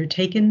suddenly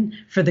undertaken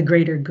for the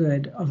greater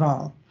good of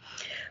all.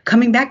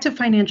 Coming back to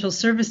financial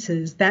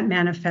services, that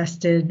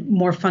manifested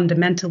more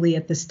fundamentally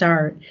at the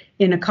start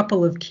in a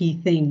couple of key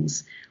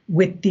things,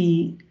 with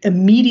the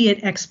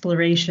immediate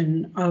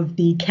exploration of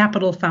the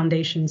capital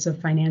foundations of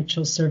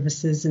financial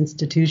services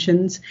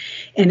institutions,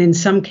 and in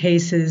some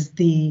cases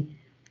the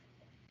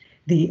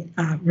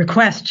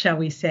request, shall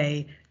we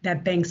say,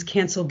 that banks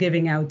cancel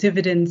giving out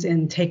dividends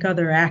and take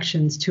other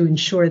actions to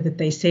ensure that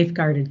they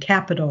safeguarded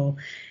capital,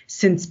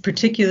 since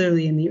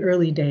particularly in the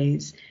early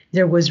days,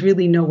 there was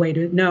really no way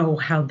to know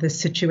how this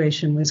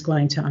situation was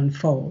going to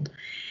unfold.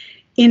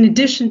 In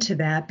addition to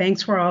that,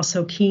 banks were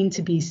also keen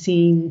to be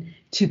seen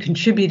to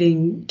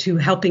contributing to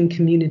helping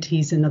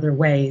communities in other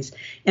ways.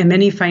 And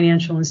many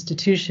financial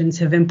institutions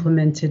have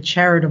implemented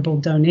charitable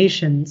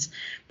donations,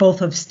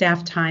 both of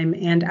staff time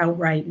and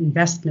outright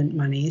investment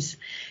monies,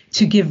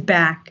 to give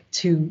back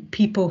to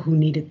people who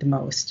need it the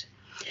most.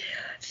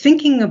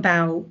 Thinking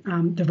about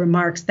the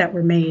remarks that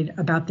were made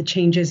about the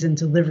changes in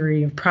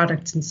delivery of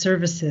products and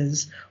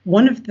services,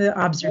 one of the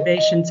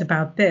observations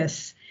about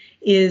this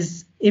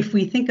is if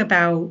we think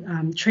about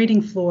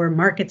trading floor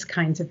markets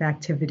kinds of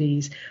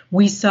activities,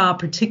 we saw,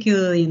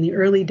 particularly in the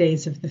early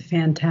days of the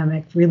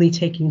pandemic, really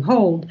taking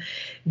hold,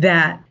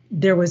 that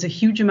there was a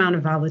huge amount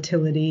of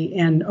volatility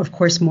and, of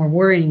course, more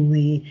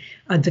worryingly,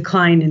 a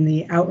decline in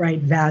the outright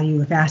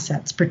value of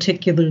assets,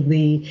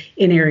 particularly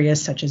in areas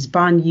such as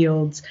bond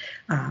yields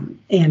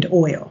and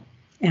oil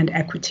and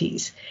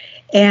equities.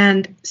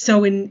 And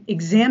so in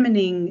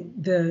examining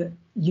the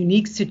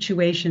unique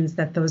situations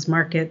that those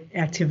market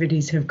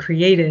activities have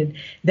created,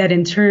 that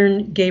in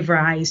turn gave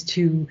rise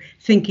to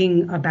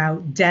thinking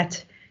about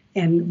debt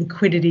and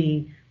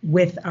liquidity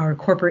with our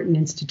corporate and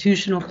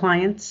institutional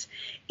clients,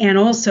 and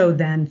also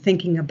then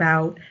thinking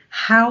about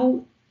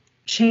how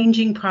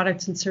changing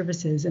products and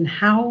services and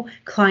how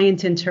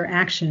client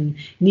interaction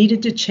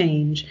needed to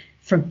change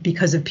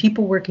because of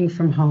people working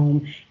from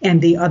home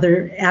and the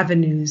other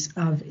avenues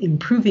of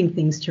improving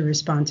things to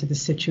respond to the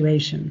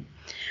situation.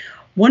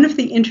 One of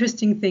the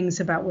interesting things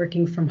about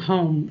working from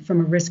home from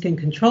a risk and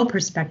control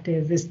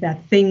perspective is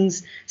that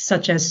things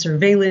such as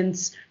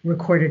surveillance,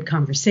 recorded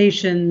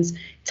conversations,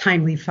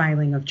 timely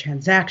filing of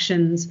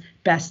transactions,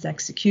 best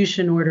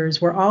execution orders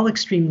were all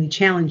extremely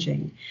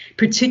challenging,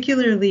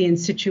 particularly in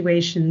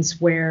situations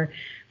where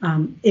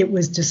it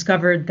was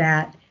discovered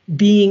that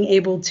being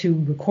able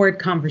to record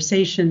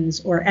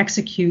conversations or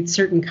execute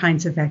certain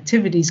kinds of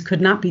activities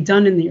could not be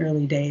done in the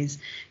early days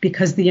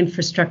because the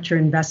infrastructure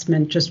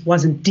investment just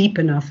wasn't deep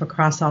enough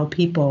across all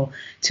people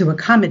to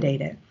accommodate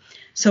it.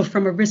 So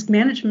from a risk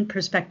management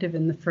perspective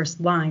in the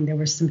first line, there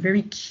were some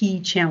very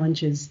key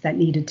challenges that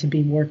needed to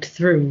be worked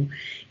through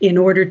in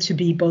order to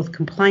be both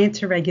compliant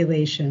to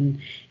regulation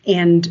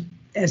and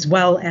as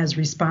well as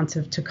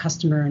responsive to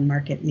customer and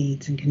market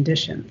needs and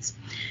conditions.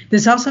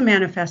 This also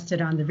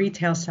manifested on the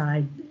retail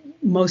side,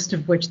 most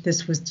of which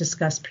this was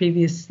discussed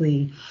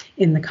previously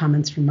in the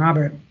comments from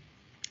Robert,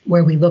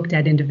 where we looked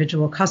at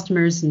individual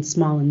customers and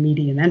small and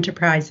medium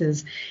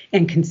enterprises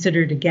and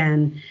considered,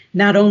 again,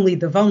 not only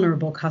the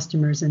vulnerable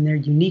customers and their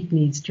unique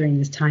needs during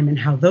this time and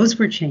how those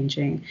were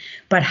changing,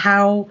 but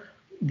how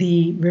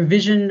the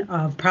revision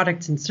of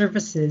products and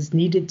services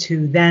needed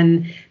to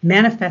then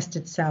manifest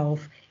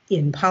itself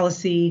in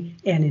policy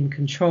and in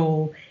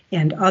control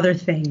and other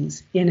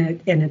things in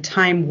a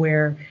time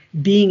where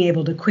being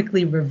able to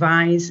quickly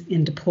revise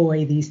and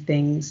deploy these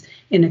things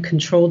in a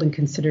controlled and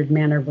considered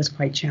manner was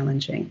quite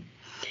challenging.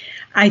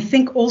 I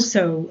think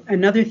also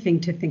another thing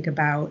to think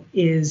about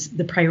is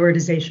the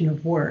prioritization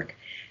of work.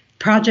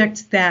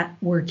 Projects that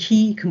were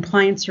key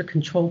compliance or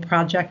control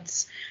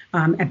projects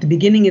at the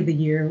beginning of the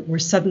year were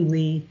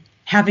suddenly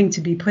having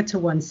to be put to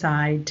one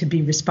side to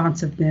be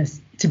responsive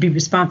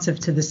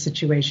to the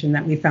situation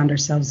that we found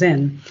ourselves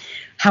in.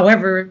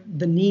 However,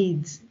 the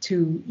needs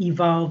to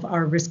evolve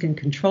our risk and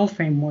control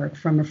framework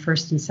from a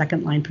first and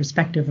second line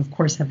perspective, of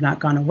course, have not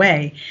gone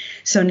away.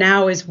 So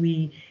now as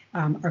we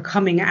are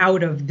coming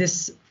out of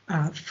this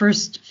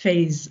first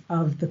phase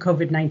of the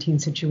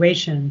COVID-19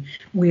 situation,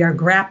 we are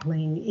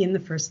grappling in the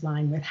first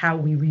line with how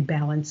we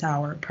rebalance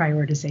our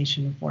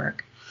prioritization of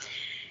work.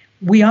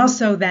 We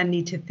also then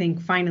need to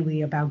think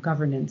finally about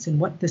governance and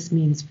what this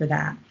means for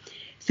that.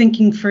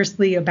 Thinking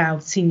firstly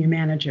about senior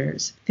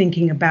managers,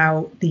 thinking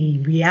about the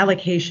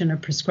reallocation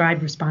of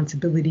prescribed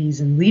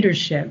responsibilities and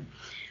leadership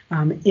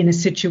in a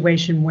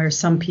situation where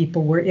some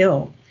people were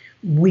ill.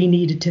 We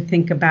needed to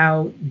think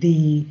about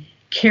the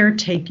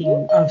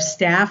caretaking of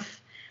staff,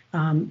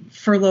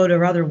 furloughed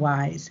or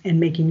otherwise, and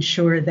making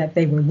sure that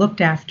they were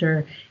looked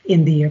after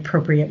in the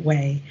appropriate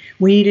way.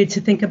 We needed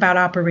to think about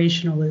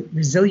operational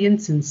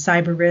resilience and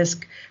cyber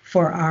risk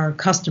for our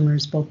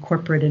customers, both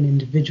corporate and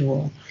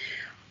individual.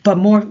 But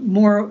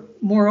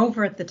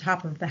moreover, at the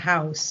top of the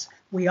house,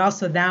 we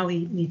also now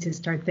need to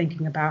start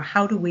thinking about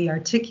how do we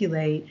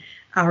articulate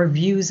our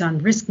views on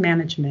risk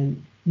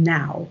management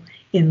now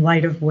in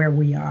light of where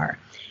we are.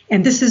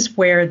 And this is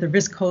where the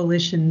Risk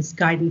Coalition's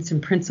guidance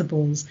and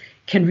principles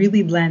can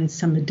really lend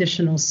some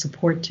additional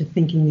support to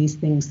thinking these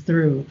things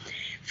through.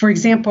 For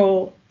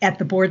example, at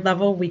the board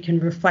level, we can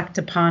reflect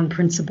upon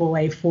Principle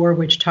A4,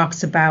 which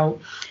talks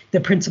about the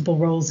principal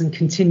roles and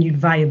continued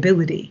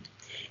viability.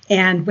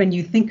 And when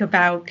you think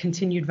about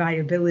continued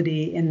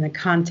viability in the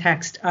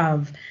context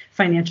of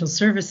financial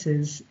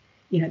services,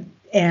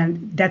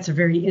 And that's a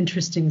very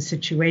interesting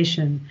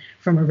situation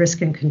from a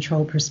risk and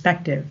control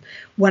perspective.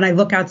 When I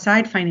look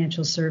outside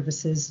financial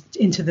services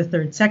into the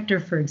third sector,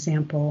 for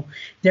example,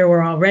 there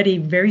were already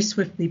very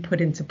swiftly put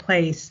into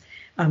place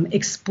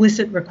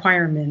explicit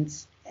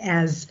requirements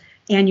as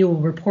annual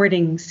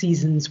reporting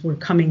seasons were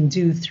coming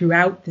due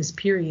throughout this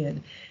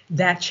period,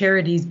 that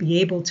charities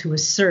be able to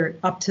assert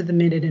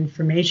up-to-the-minute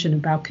information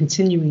about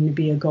continuing to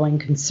be a going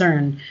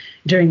concern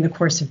during the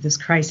course of this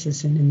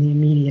crisis and in the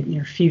immediate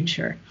near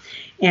future.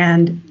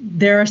 And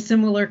there are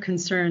similar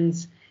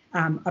concerns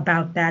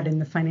about that in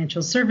the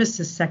financial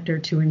services sector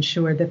to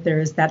ensure that there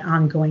is that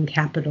ongoing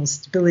capital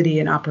stability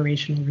and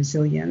operational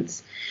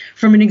resilience.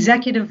 From an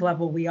executive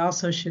level, we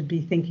also should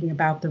be thinking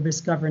about the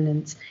risk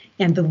governance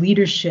and the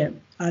leadership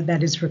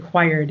that is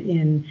required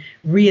in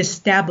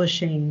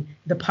reestablishing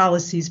the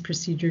policies,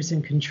 procedures,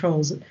 and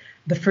controls,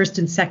 the first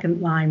and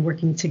second line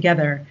working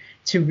together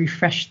to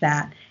refresh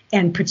that,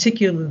 and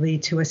particularly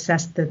to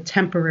assess the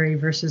temporary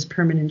versus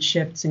permanent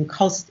shifts in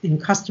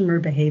customer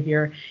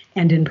behavior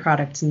and in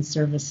products and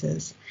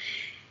services.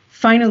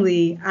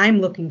 Finally, I'm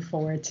looking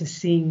forward to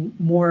seeing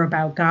more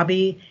about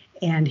Gabi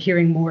and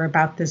hearing more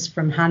about this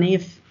from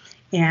Hanif.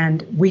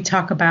 And we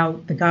talk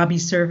about the Gabi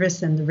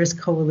service and the Risk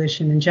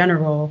Coalition in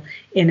general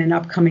in an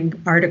upcoming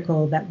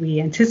article that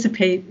we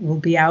anticipate will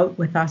be out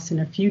with us in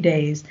a few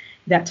days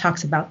that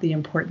talks about the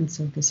importance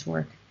of this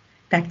work.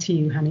 Back to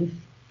you, Hanif.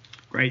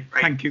 Great.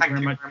 Thank you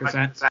very much,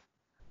 Cosette.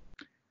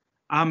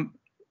 I'd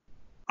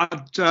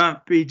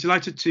be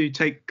delighted to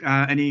take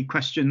any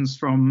questions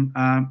from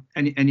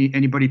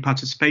anybody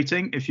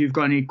participating. If you've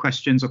got any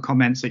questions or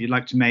comments that you'd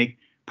like to make,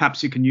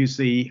 perhaps you can use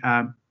the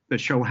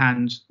show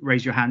hand,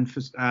 raise your hand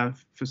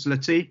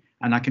facility,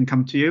 and I can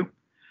come to you.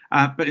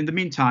 But in the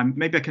meantime,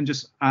 maybe I can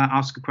just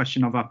ask a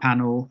question of our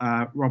panel,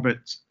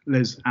 Robert,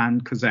 Liz,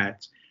 and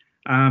Cosette.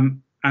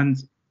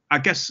 And I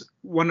guess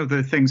one of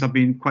the things I've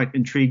been quite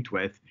intrigued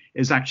with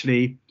is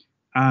actually,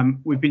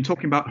 we've been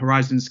talking about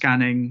horizon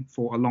scanning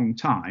for a long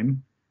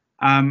time.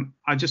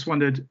 I just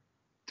wondered,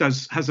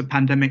 has the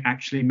pandemic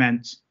actually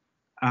meant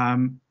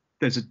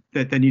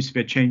there needs to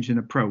be a change in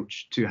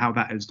approach to how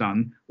that is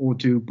done, or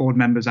do board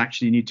members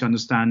actually need to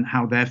understand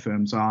how their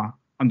firms are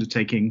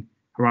undertaking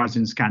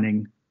horizon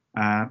scanning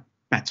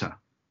better?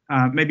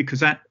 Maybe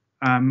Cosette,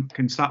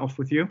 can start off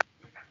with you.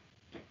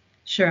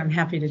 Sure, I'm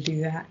happy to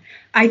do that.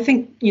 I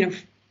think,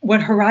 what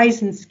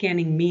horizon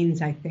scanning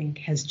means, I think,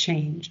 has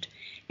changed,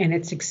 and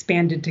it's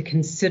expanded to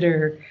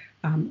consider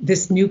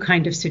this new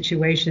kind of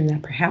situation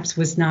that perhaps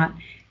was not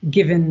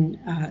given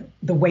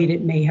the weight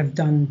it may have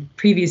done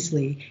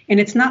previously. And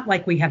it's not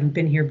like we haven't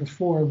been here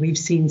before. We've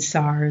seen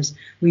SARS,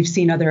 we've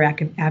seen other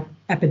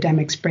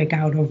epidemics break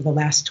out over the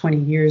last 20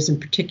 years in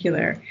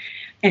particular.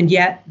 And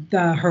yet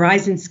the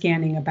horizon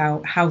scanning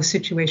about how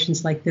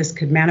situations like this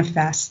could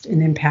manifest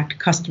and impact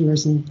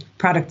customers and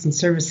products and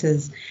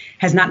services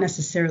has not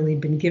necessarily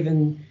been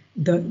given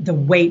the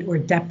weight or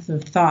depth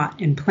of thought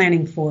and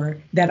planning for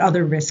that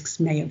other risks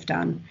may have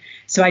done.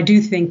 So I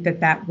do think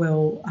that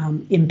will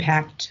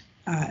impact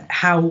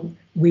how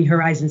we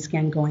horizon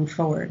scan going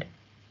forward.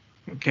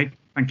 Okay,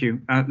 thank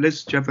you.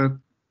 Liz, do you have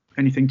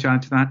anything to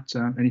add to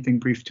that? Anything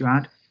brief to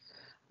add?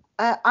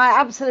 I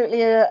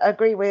absolutely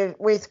agree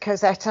with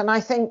Cosette, and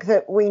I think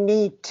that we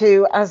need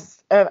to,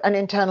 as an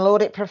internal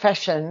audit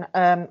profession,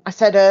 I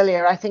said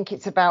earlier, I think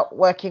it's about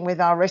working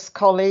with our risk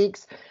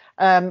colleagues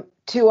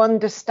to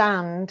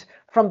understand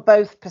from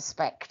both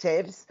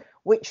perspectives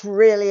which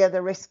really are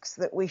the risks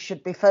that we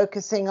should be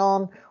focusing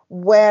on,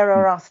 where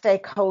are our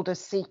stakeholders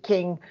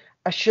seeking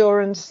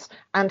assurance,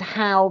 and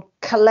how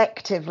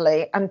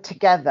collectively and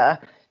together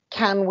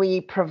can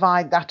we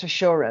provide that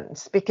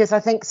assurance. Because I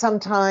think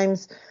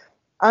sometimes,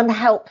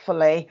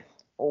 unhelpfully,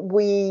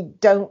 we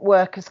don't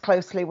work as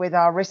closely with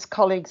our risk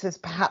colleagues as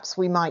perhaps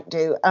we might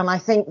do. And I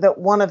think that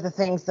one of the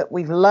things that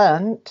we've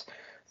learned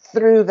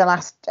through the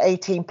last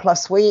 18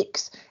 plus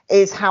weeks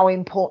is how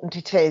important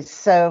it is.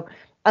 So,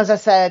 as I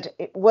said,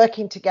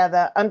 working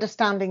together,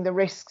 understanding the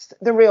risks,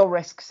 the real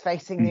risks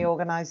facing the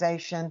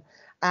organisation,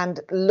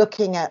 and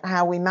looking at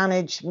how we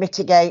manage,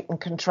 mitigate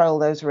and control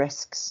those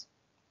risks.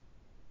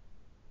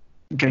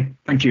 Okay,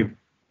 thank you.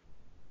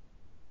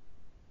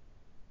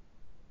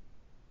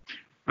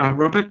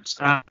 Robert,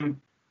 do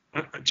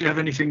you have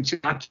anything to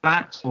add to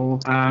that? Or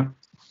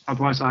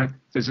otherwise,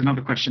 there's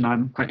another question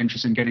I'm quite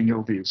interested in getting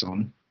your views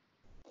on.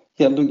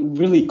 Yeah, look,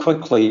 really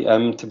quickly,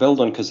 to build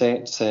on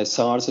Cosette's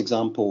SARS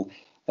example,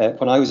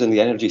 when I was in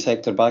the energy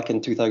sector back in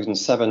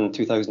 2007,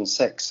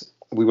 2006,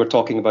 we were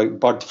talking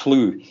about bird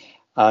flu.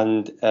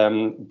 And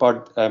some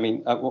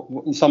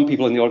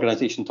people in the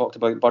organisation talked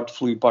about bird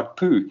flu, bird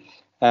poo.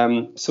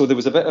 So there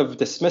was a bit of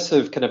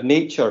dismissive kind of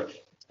nature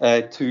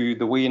to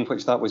the way in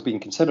which that was being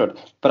considered.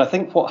 But I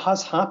think what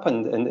has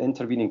happened in the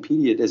intervening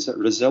period is that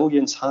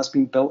resilience has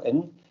been built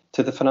in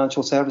to the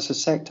financial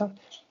services sector.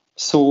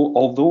 So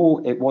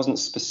although it wasn't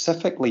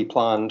specifically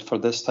planned for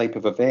this type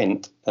of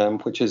event,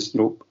 which is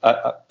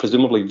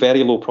presumably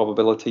very low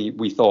probability,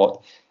 we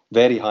thought,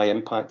 very high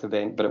impact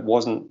event, but it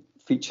wasn't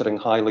featuring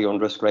highly on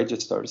risk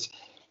registers,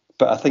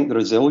 But I think the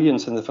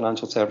resilience in the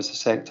financial services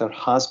sector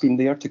has been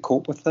there to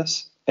cope with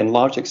this in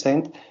large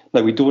extent.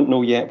 Now, we don't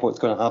know yet what's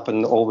going to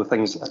happen, all the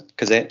things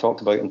Cosette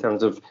talked about in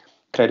terms of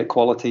credit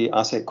quality,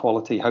 asset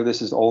quality, how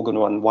this is all going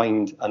to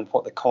unwind and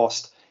what the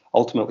cost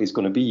ultimately is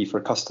going to be for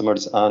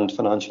customers and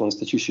financial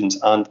institutions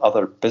and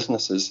other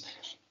businesses.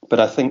 But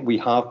I think we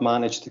have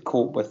managed to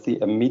cope with the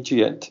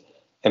immediate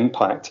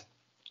impact,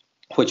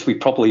 which we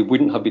probably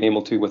wouldn't have been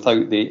able to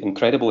without the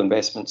incredible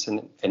investments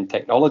in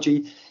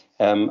technology.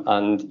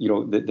 And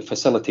the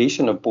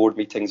facilitation of board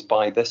meetings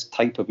by this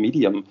type of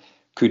medium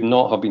could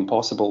not have been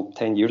possible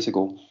 10 years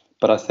ago.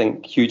 But I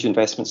think huge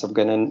investments have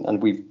gone in,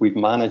 and we've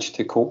managed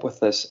to cope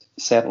with this,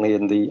 certainly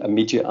in the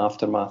immediate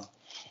aftermath.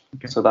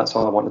 Okay. So that's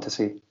all I wanted to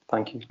say.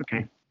 Thank you.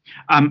 Okay.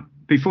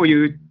 Before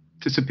you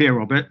disappear,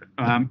 Robert,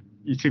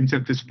 you seem to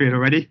have disappeared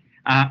already.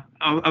 I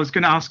was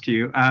going to ask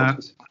you,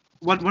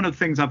 one of the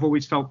things I've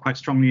always felt quite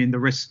strongly in the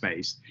risk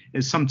space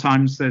is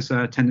sometimes there's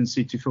a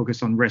tendency to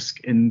focus on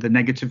risk in the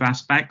negative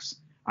aspects,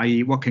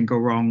 i.e. what can go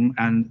wrong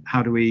and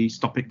how do we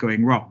stop it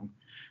going wrong.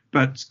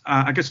 But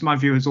I guess my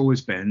view has always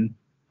been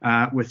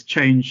with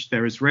change,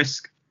 there is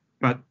risk,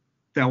 but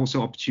there are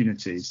also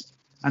opportunities.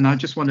 And I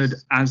just wondered,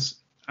 as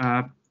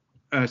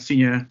a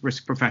senior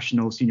risk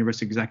professional, senior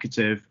risk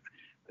executive,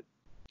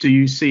 do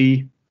you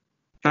see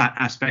that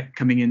aspect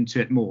coming into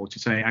it more to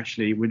say,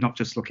 actually, we're not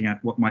just looking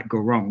at what might go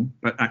wrong,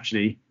 but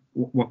actually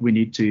what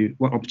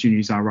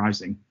opportunities are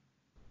arising?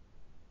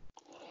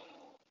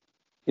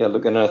 Yeah,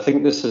 look, and I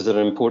think this is an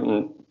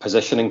important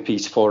positioning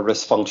piece for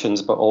risk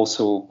functions, but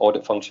also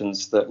audit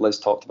functions that Liz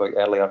talked about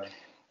earlier.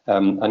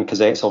 And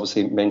Cosette's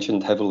obviously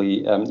mentioned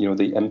heavily,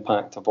 the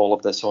impact of all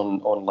of this on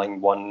line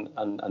one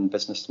and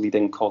business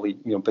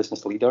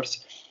business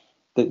leaders.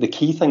 The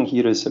key thing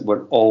here is that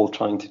we're all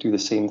trying to do the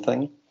same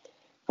thing.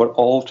 We're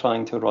all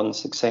trying to run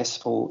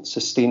successful,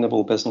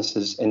 sustainable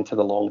businesses into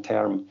the long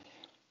term.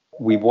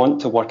 We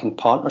want to work in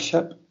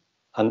partnership,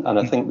 and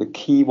I think the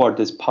key word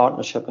is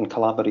partnership and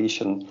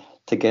collaboration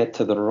to get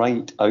to the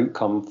right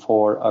outcome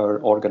for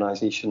our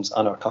organisations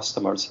and our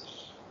customers.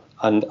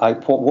 And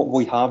what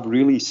we have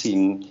really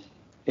seen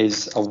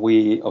is a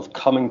way of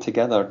coming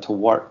together to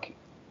work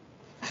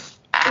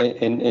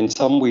in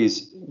some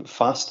ways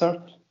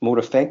faster, more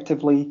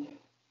effectively,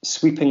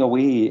 sweeping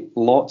away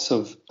lots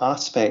of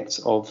aspects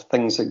of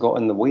things that got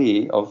in the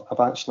way of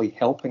actually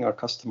helping our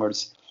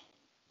customers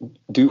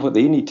do what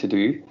they need to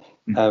do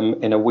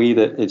in a way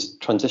that is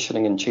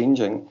transitioning and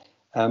changing.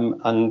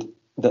 And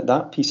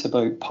that piece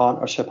about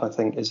partnership, I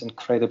think, is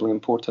incredibly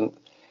important.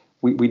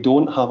 We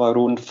don't have our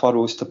own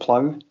furrows to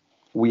plough.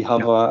 We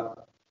have a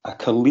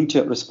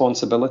collegiate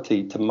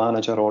responsibility to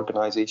manage our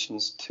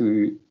organisations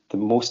in the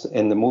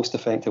most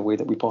effective way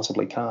that we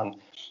possibly can.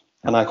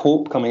 And I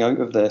hope coming out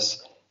of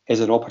this is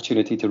an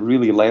opportunity to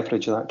really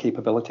leverage that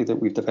capability that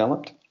we've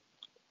developed.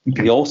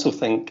 Okay. We also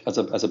think as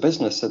a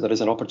business that there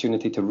is an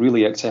opportunity to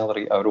really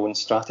accelerate our own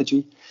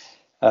strategy.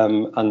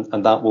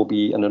 And that will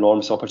be an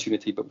enormous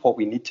opportunity. But what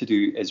we need to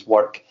do is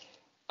work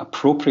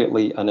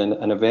appropriately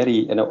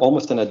and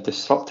almost in a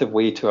disruptive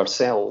way to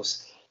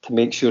ourselves to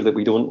make sure that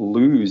we don't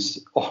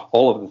lose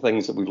all of the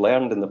things that we've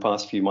learned in the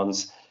past few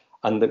months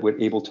and that we're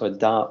able to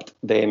adapt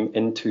them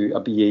into a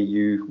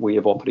BAU way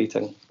of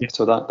operating. Yeah.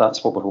 So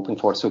that's what we're hoping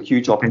for. So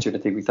huge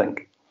opportunity, we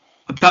think.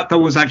 That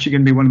was actually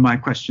going to be one of my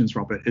questions,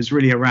 Robert, is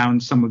really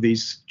around some of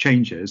these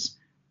changes.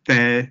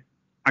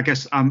 I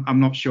guess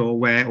I'm not sure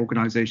where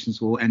organisations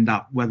will end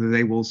up, whether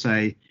they will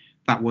say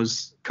that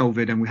was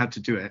COVID and we had to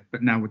do it,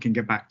 but now we can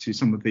get back to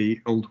some of the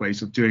old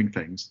ways of doing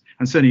things.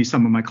 And certainly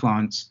some of my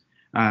clients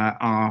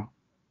are,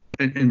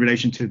 in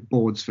relation to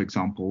boards, for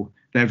example,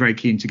 they're very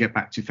keen to get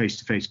back to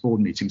face-to-face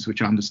board meetings,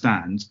 which I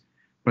understand,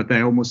 but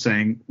they're almost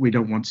saying we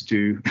don't want to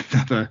do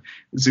another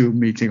Zoom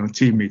meeting or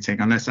team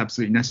meeting unless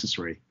absolutely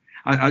necessary.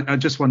 I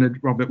just wondered,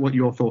 Robert, what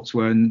your thoughts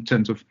were in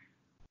terms of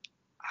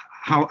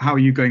how are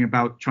you going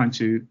about trying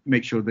to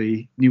make sure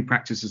the new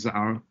practices that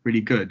are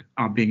really good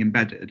are being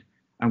embedded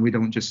and we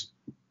don't just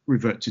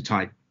revert to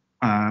type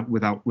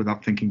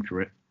without thinking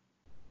through it?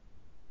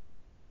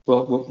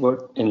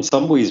 Well, in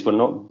some ways, we're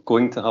not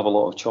going to have a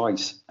lot of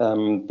choice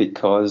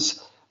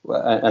because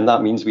that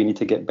means we need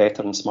to get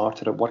better and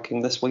smarter at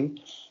working this way.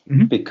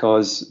 Mm-hmm.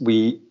 Because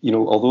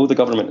although the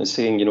government is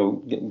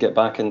saying, get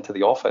back into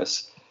the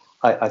office,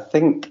 I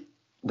think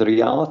the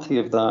reality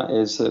of that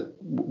is that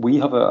we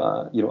have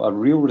a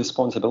real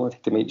responsibility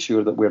to make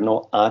sure that we're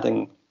not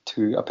adding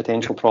to a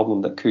potential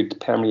problem that could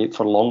permeate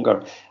for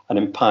longer and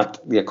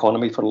impact the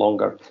economy for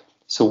longer.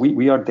 So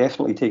we are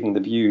definitely taking the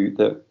view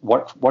that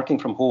working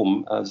from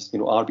home, as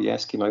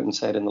RBS came out and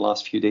said in the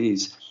last few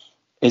days,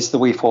 is the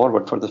way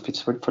forward for the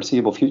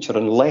foreseeable future,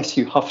 unless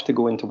you have to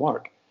go into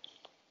work.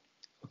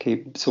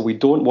 Okay, so we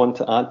don't want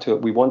to add to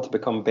it. We want to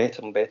become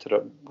better and better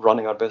at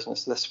running our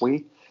business this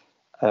way.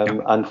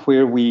 And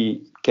where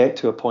we get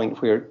to a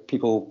point where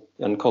people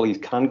and colleagues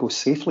can go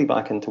safely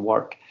back into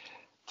work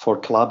for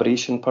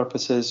collaboration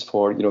purposes,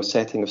 for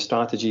setting of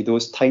strategy,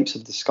 those types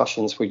of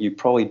discussions where you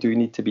probably do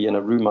need to be in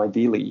a room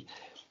ideally,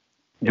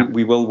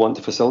 we will want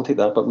to facilitate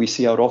that. But we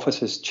see our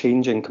offices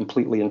changing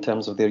completely in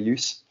terms of their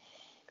use.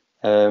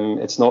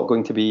 It's not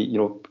going to be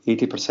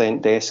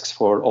 80% desks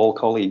for all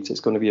colleagues. It's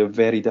going to be a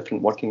very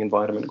different working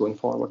environment going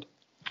forward.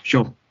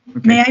 Sure.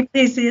 Okay.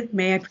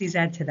 May I please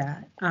add to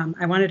that?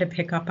 I wanted to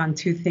pick up on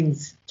two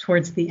things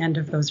towards the end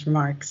of those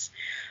remarks.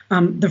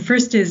 The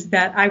first is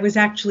that I was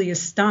actually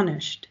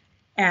astonished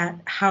at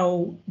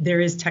how there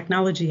is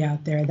technology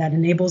out there that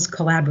enables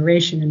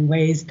collaboration in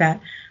ways that,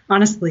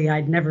 honestly,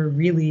 I'd never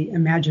really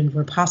imagined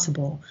were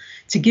possible.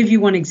 To give you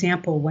one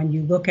example, when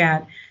you look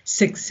at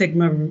Six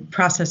Sigma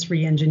process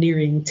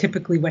reengineering,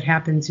 typically what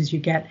happens is you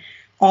get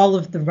all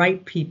of the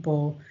right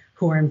people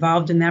who are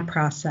involved in that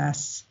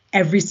process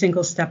every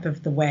single step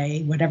of the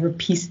way, whatever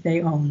piece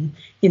they own,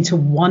 into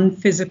one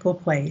physical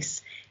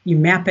place. You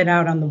map it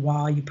out on the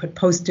wall, you put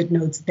Post-it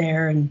notes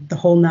there and the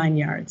whole 9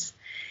 yards,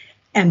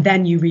 and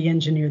then you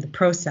re-engineer the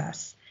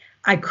process.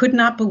 I could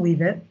not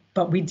believe it,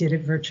 but we did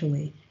it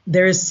virtually.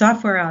 There is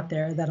software out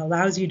there that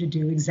allows you to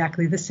do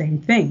exactly the same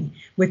thing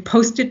with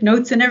Post-it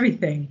notes and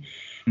everything.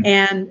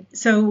 And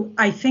so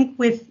I think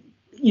with,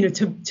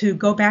 to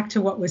go back to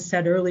what was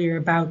said earlier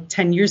about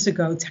 10 years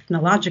ago,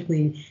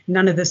 technologically,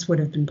 none of this would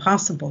have been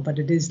possible, but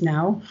it is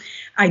now.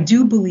 I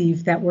do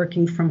believe that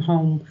working from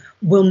home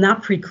will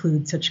not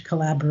preclude such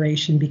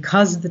collaboration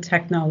because of the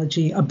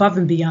technology above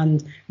and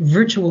beyond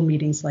virtual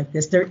meetings like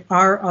this. There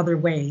are other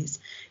ways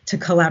to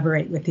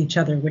collaborate with each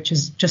other, which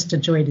is just a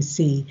joy to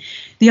see.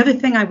 The other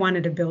thing I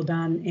wanted to build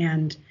on,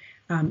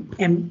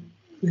 and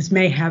this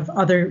may have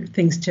other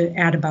things to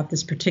add about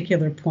this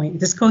particular point.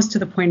 This goes to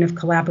the point of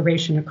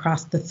collaboration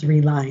across the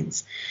three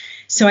lines.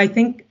 So I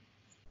think,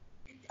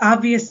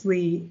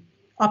 obviously,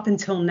 up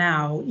until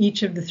now,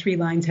 each of the three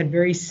lines had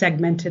very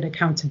segmented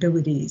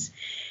accountabilities.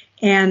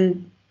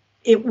 And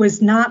it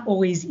was not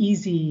always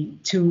easy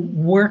to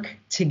work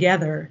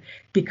together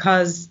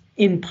because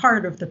in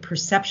part of the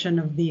perception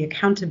of the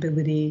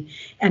accountability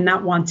and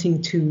not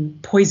wanting to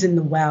poison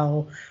the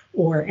well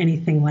or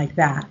anything like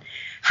that.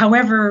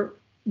 However,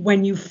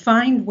 when you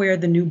find where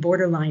the new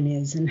borderline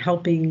is in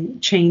helping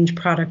change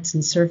products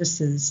and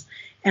services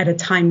at a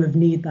time of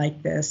need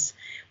like this,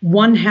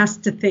 one has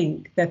to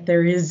think that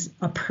there is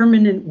a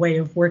permanent way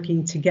of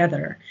working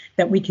together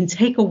that we can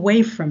take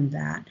away from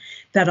that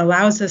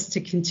allows us to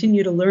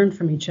continue to learn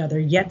from each other,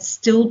 yet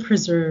still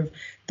preserve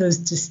those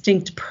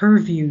distinct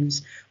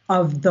purviews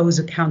of those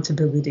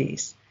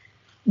accountabilities.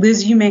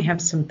 Liz, you may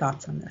have some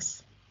thoughts on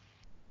this.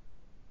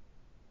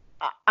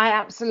 I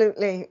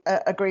absolutely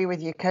agree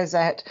with you,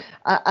 Cosette.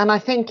 And I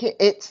think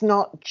it's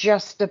not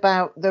just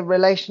about the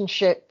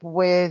relationship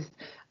with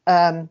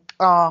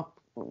our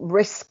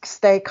risk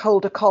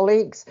stakeholder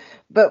colleagues,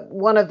 but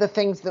one of the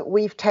things that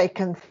we've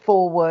taken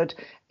forward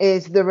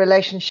is the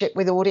relationship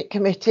with audit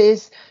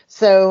committees.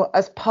 So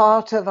as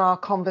part of our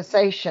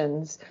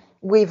conversations,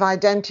 we've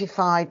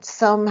identified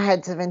some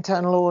heads of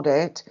internal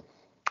audit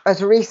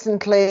as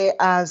recently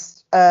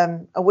as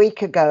a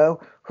week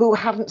ago who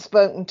haven't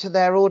spoken to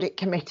their audit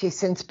committee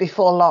since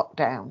before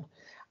lockdown,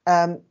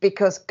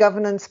 because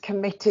governance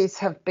committees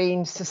have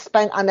been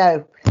suspended. I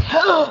know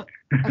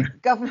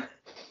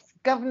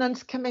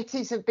governance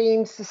committees have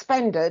been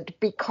suspended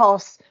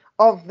because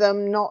of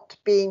them not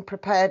being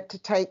prepared to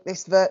take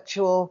this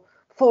virtual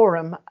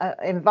forum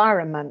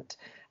environment,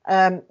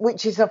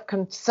 which is of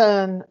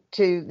concern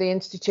to the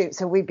Institute.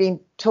 So we've been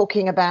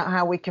talking about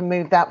how we can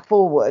move that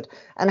forward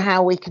and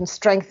how we can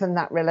strengthen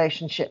that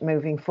relationship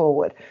moving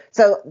forward.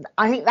 So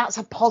I think that's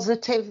a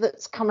positive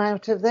that's come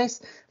out of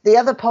this. The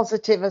other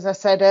positive, as I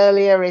said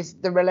earlier, is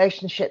the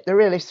relationship, the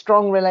really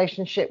strong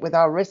relationship with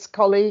our risk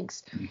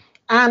colleagues.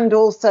 And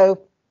also,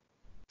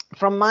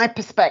 from my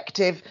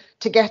perspective,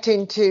 to get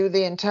into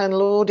the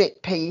internal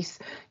audit piece,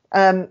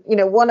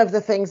 one of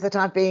the things that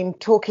I've been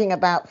talking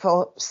about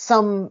for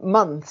some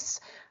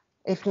months,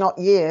 if not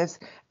years,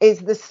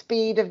 is the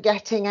speed of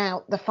getting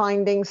out the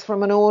findings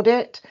from an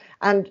audit.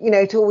 And,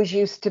 it always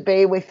used to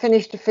be, we've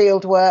finished the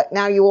field work,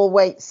 now you all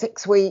wait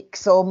 6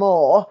 weeks or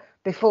more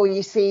before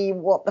you see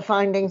what the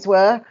findings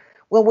were.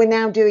 Well, we're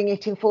now doing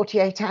it in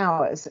 48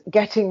 hours,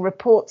 getting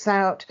reports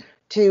out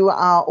to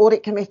our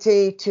audit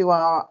committee, to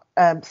our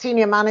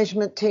senior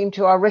management team,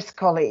 to our risk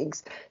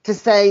colleagues to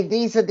say,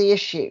 these are the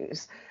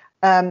issues.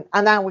 And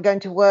now we're going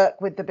to work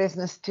with the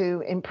business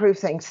to improve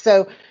things.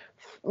 So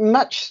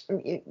much,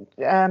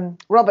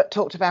 Robert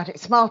talked about it,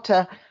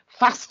 smarter,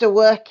 faster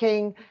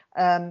working,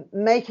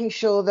 making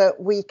sure that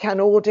we can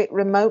audit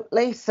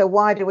remotely. So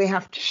why do we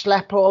have to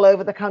schlep all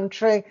over the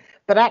country?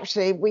 But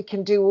actually, we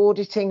can do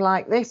auditing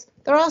like this.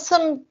 There are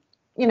some,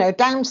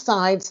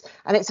 downsides,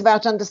 and it's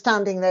about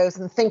understanding those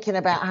and thinking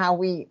about how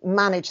we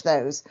manage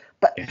those.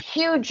 But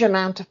huge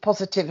amount of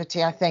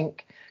positivity, I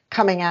think,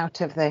 coming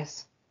out of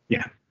this.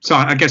 Yeah. So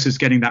I guess it's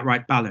getting that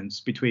right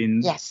balance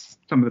between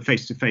some of the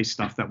face-to-face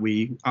stuff that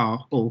we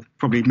are all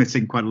probably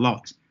missing quite a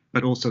lot,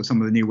 but also some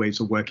of the new ways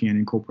of working and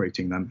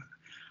incorporating them.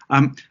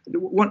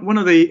 One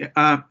of the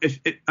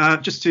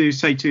just to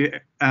say to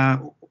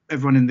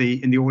everyone in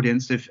the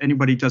audience, if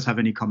anybody does have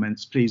any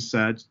comments, please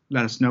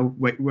let us know.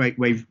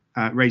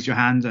 Raise your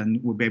hand, and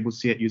we'll be able to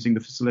see it using the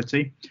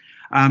facility.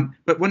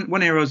 But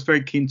one area I was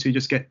very keen to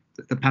just get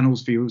the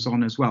panel's views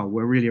on as well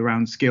were really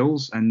around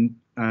skills and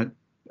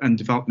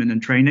development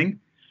and training.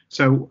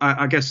 So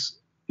I guess,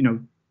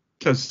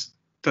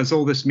 does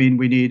all this mean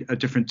we need a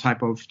different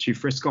type of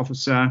chief risk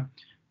officer?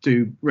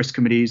 Do risk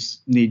committees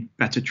need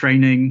better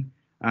training?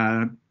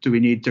 Do we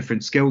need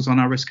different skills on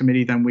our risk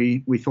committee than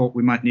we thought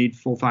we might need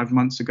 4 or 5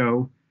 months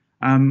ago?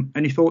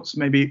 Any thoughts?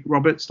 Maybe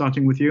Robert,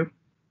 starting with you.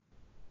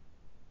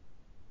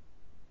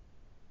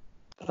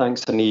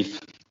 Thanks,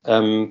 Hanif.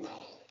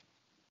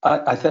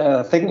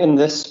 I think in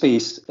this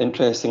space,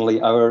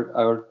 interestingly,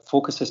 our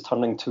focus is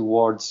turning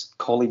towards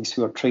colleagues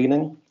who are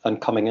training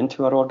and coming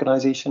into our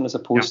organisation, as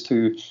opposed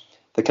to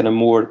the kind of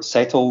more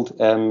settled,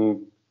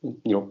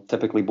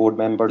 typically board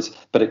members.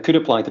 But it could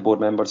apply to board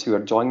members who are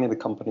joining the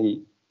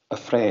company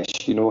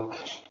afresh.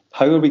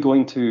 How are we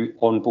going to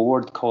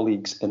onboard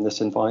colleagues in this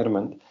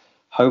environment?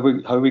 How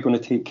are we going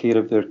to take care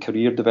of their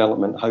career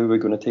development? How are we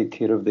going to take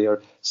care of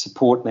their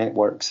support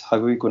networks? How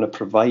are we going to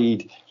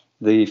provide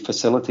the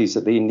facilities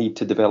that they need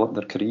to develop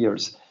their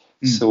careers?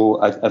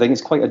 So I think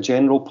it's quite a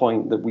general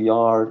point that we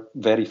are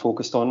very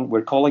focused on.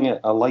 We're calling it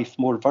a life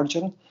more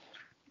virgin.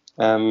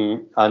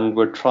 And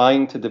we're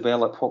trying to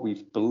develop what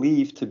we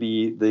believe to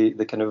be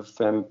the kind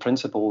of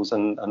principles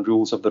and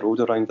rules of the road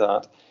around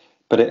that.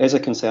 But it is a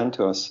concern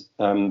to us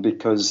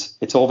because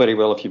it's all very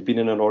well if you've been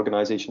in an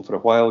organisation for a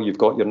while, you've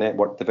got your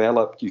network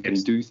developed, you can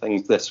do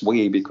things this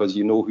way because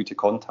you know who to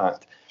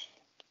contact.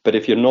 But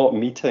if you're not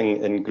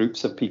meeting in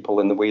groups of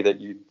people in the way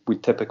that you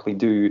would typically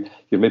do,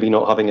 you're maybe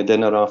not having a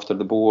dinner after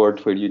the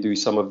board where you do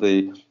some of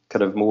the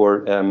kind of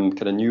more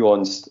kind of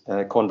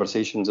nuanced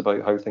conversations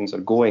about how things are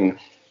going.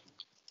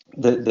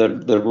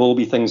 There will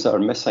be things that are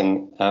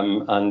missing,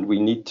 and we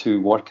need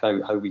to work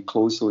out how we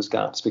close those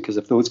gaps, because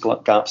if those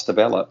gaps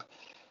develop,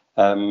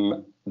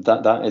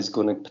 that is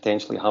going to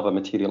potentially have a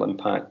material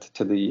impact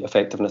to the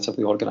effectiveness of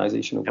the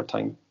organisation over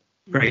time.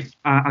 Great.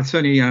 I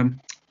certainly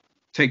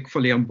take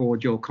fully on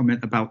board your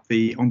comment about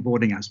the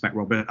onboarding aspect,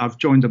 Robert. I've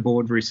joined a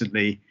board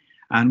recently,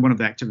 and one of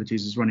the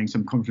activities is running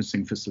some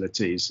conferencing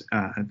facilities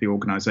at the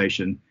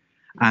organisation.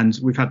 And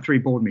we've had 3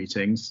 board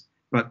meetings,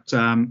 but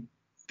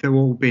they've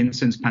all been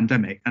since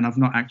pandemic, and I've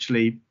not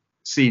actually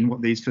seen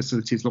what these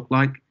facilities look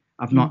like.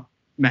 I've not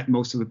met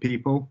most of the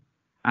people,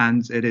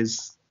 and it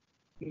is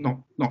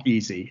not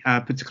easy,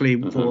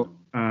 particularly for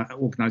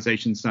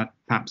organisations that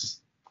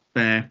perhaps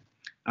their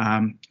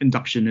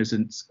induction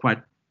isn't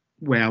quite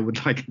where I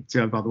would like it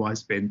to have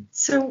otherwise been.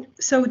 So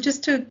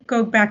just to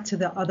go back to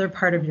the other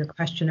part of your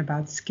question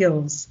about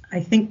skills, I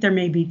think there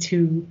may be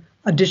 2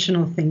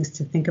 additional things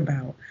to think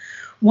about.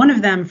 One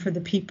of them, for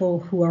the people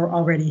who are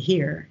already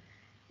here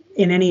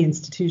in any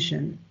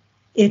institution,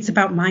 it's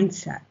about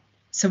mindset.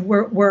 So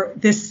we're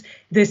this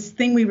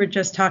thing we were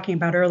just talking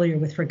about earlier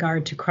with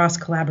regard to cross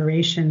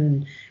collaboration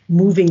and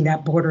moving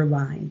that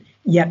borderline,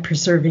 yet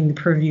preserving the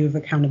purview of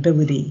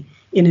accountability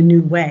in a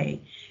new way,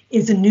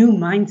 is a new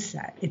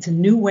mindset. It's a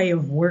new way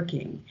of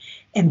working.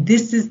 And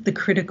this is the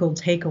critical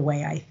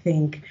takeaway, I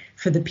think,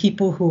 for the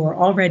people who are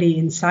already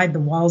inside the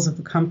walls of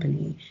the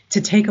company, to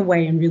take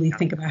away and really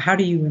think about how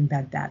do you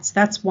embed that. So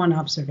that's one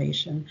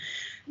observation.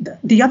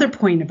 The other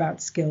point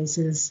about skills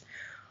is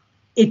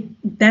it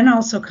then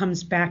also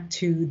comes back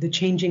to the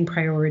changing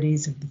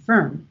priorities of the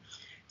firm.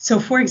 So,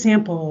 for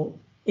example,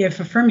 if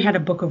a firm had a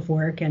book of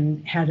work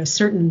and had a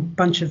certain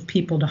bunch of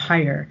people to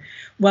hire,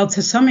 well,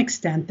 to some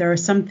extent, there are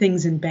some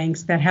things in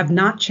banks that have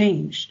not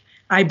changed.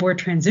 IBOR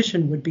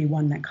transition would be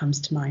one that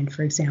comes to mind,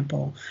 for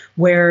example,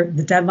 where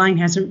the deadline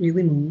hasn't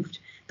really moved.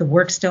 The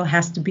work still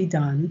has to be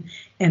done,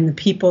 and the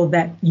people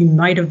that you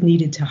might have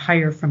needed to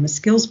hire from a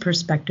skills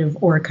perspective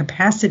or a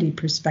capacity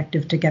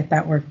perspective to get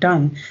that work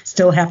done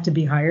still have to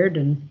be hired,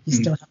 and you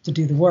still have to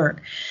do the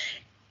work.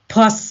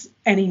 Plus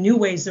any new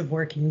ways of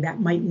working that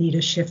might need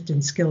a shift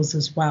in skills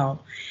as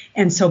well.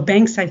 And so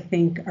banks, I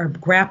think, are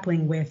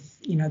grappling with,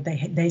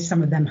 they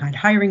some of them had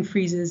hiring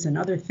freezes and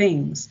other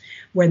things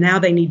where now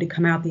they need to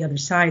come out the other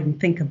side and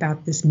think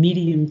about this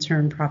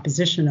medium-term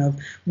proposition of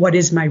what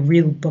is my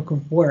real book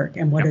of work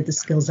and what are the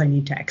skills I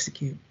need to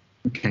execute.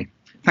 Okay,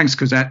 thanks,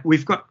 Cosette.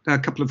 We've got a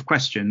couple of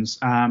questions.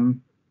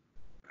 One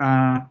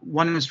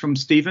is from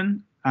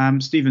Stephen.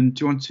 Stephen,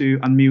 do you want to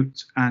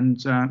unmute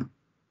and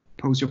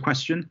pose your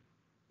question?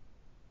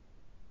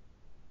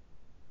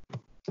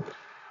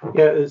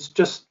 Yeah, it's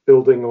just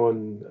building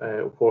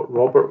on what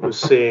Robert was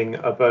saying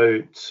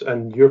about,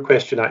 and your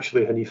question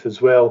actually, Hanif, as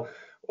well,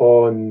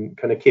 on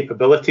kind of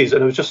capabilities.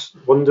 And I was just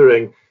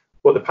wondering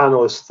what the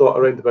panelists thought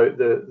around about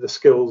the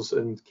skills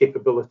and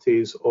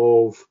capabilities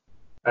of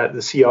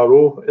the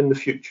CRO in the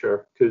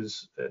future,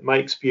 because my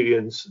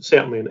experience,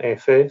 certainly in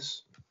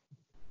FS,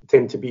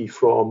 tend to be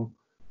from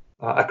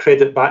a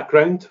credit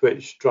background,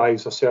 which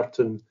drives a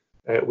certain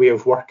way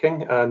of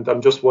working. And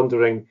I'm just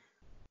wondering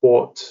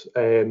what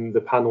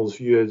the panel's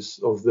view is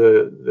of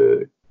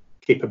the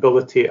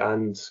capability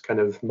and kind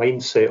of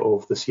mindset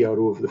of the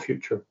CRO of the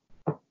future.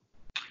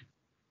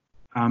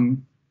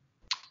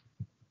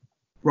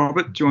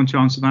 Robert, do you want to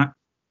answer that?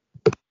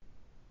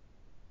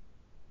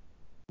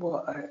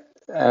 Well,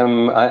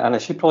 and I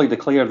should probably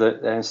declare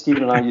that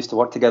Stephen and I used to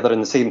work together in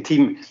the same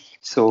team.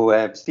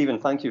 So, Stephen,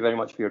 thank you very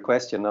much for your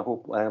question. I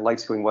hope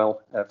life's going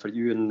well for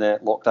you in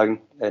lockdown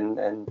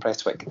in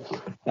Prestwick.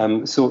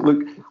 So,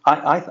 look,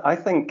 I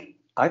think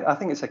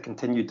it's a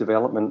continued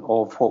development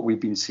of what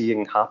we've been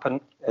seeing happen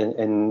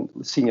in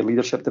senior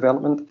leadership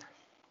development.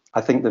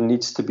 I think there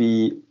needs to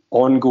be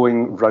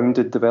ongoing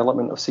rounded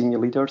development of senior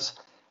leaders.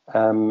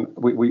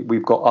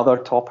 We've got other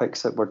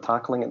topics that we're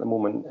tackling at the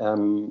moment,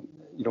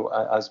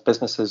 as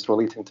businesses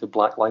relating to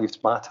Black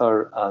Lives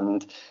Matter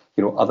and,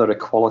 other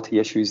equality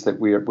issues that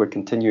we're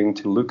continuing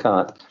to look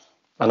at.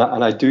 And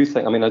I do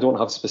think, I don't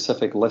have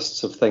specific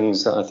lists of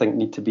things that I think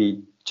need to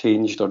be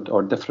changed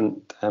or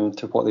different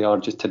to what they are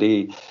just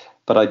today.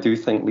 But I do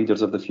think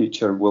leaders of the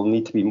future will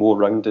need to be more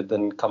rounded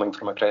than coming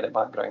from a credit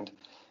background.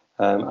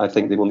 I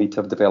think they will need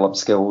to have developed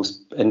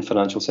skills in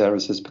financial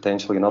services,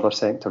 potentially in other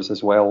sectors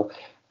as well,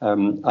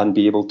 and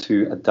be able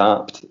to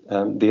adapt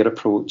their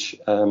approach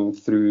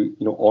through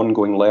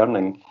ongoing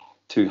learning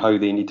to how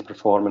they need to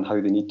perform and how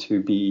they need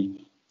to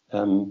be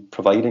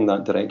providing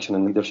that direction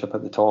and leadership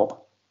at the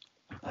top.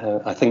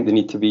 I think they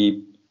need to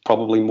be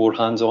probably more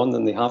hands-on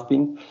than they have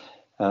been,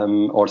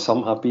 or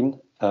some have been,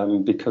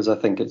 because I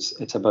think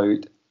it's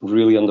about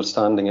really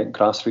understanding at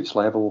grassroots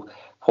level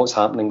what's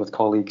happening with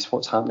colleagues,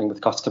 what's happening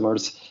with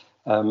customers,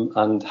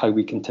 and how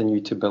we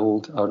continue to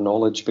build our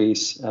knowledge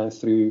base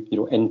through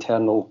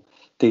internal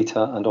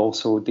data and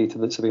also data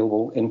that's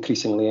available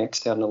increasingly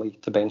externally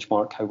to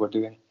benchmark how we're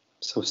doing.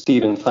 So,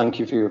 Stephen, thank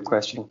you for your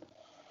question.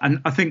 And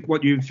I think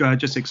what you've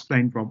just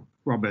explained,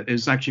 Robert,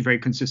 is actually very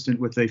consistent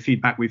with the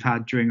feedback we've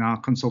had during our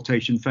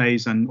consultation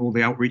phase and all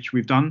the outreach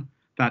we've done,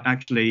 that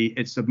actually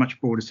it's a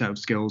much broader set of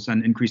skills,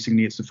 and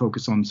increasingly it's a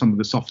focus on some of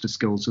the softer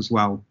skills as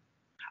well.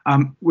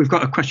 We've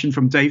got a question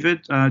from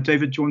David.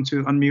 David, do you want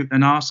to unmute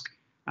and ask?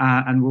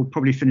 And we'll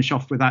probably finish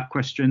off with that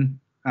question.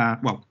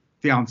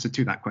 The answer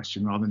to that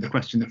question rather than the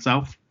question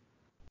itself.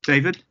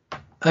 David?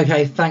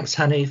 Okay, thanks,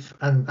 Hanif,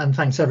 and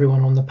thanks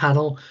everyone on the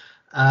panel.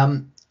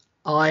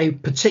 I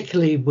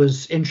particularly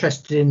was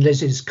interested in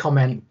Liz's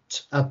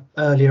comment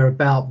earlier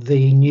about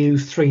the new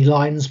 3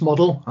 lines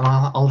model.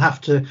 I'll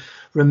have to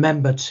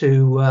remember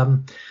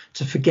to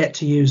forget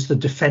to use the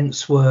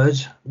defence word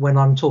when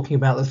I'm talking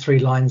about the 3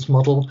 lines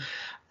model.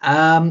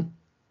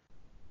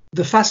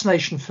 The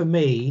fascination for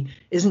me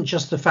isn't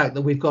just the fact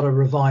that we've got a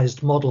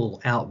revised model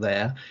out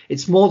there.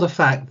 It's more the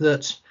fact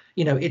that,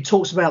 it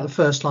talks about the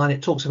first line,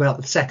 it talks about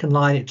the second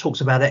line, it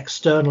talks about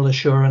external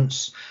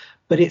assurance,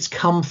 but it's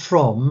come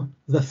from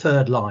the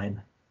 3rd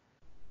line.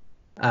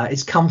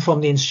 It's come from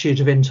the Institute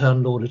of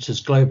Internal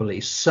Auditors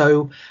globally.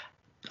 So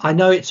I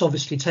know it's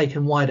obviously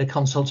taken wider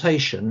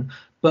consultation,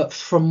 but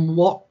from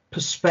what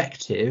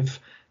perspective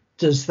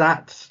does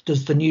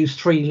the new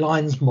 3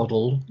 lines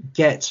model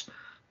get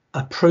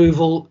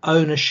approval,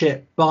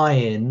 ownership,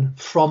 buy-in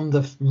from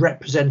the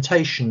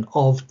representation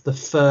of the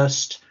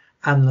first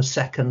and the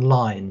second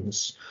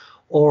lines?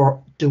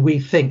 Or do we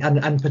think,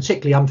 and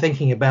particularly I'm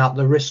thinking about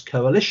the Risk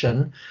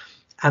Coalition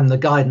and the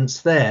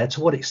guidance there, to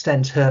what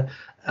extent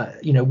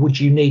would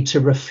you need to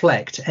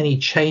reflect any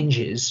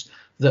changes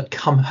that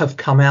have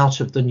come out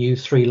of the new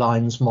 3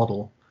 lines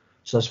model?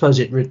 So I suppose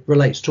it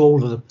relates to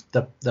all of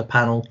the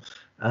panel,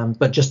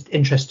 but just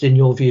interested in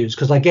your views,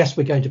 because I guess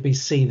we're going to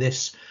see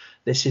this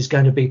is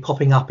going to be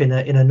popping up in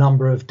a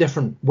number of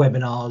different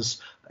webinars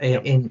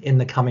in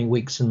the coming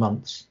weeks and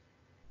months.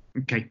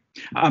 Okay,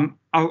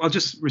 I'll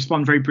just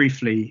respond very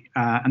briefly,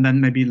 and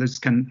then maybe Liz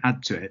can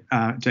add to it,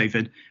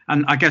 David.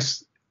 And I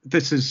guess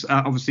this is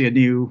obviously a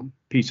new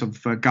piece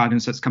of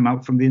guidance that's come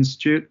out from the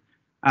Institute.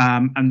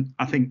 And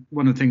I think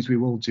one of the things we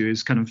will do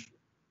is kind of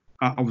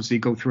obviously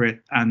go through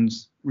it and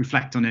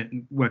reflect on it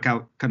and work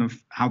out kind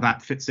of how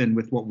that fits in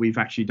with what we've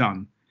actually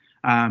done.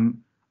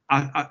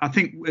 I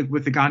think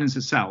with the guidance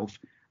itself,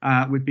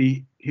 we'd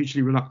be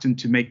hugely reluctant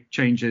to make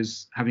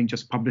changes having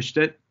just published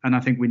it. And I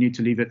think we need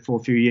to leave it for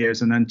a few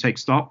years and then take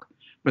stock.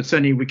 But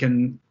certainly we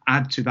can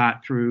add to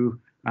that through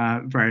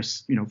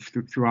various,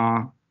 through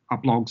our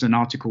blogs and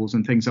articles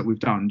and things that we've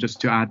done, just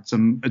to add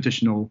some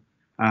additional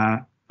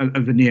a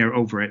veneer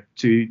over it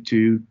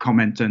to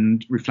comment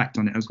and reflect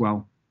on it as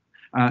well.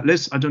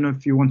 Liz, I don't know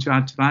if you want to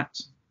add to that.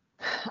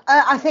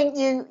 I think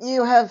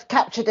you have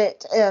captured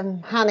it,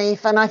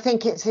 Hanif, and I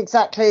think it's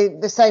exactly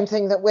the same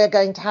thing that we're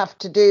going to have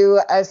to do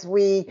as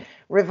we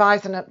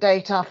revise and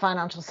update our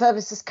financial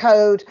services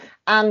code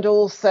and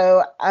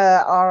also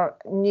our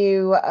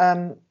new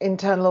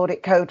internal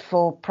audit code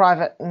for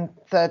private and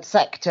third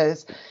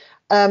sectors.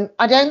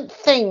 I don't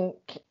think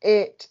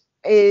it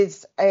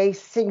is a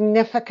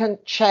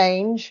significant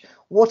change.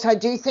 What I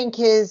do think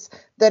is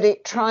that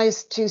it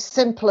tries to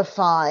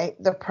simplify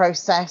the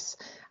process,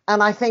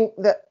 and I think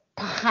that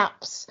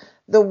perhaps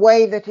the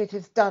way that it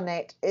has done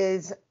it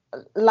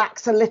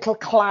lacks a little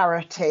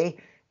clarity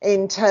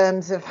in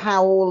terms of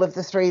how all of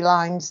the 3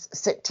 lines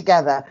sit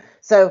together.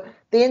 So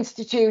the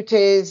Institute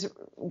is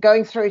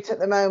going through it at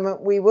the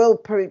moment. We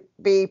will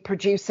be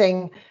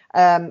producing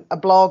a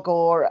blog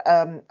or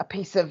a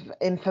piece of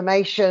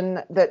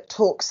information that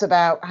talks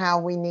about how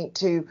we need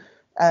to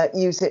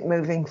use it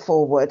moving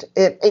forward.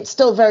 It's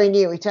still very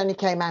new. It only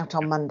came out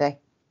on Monday.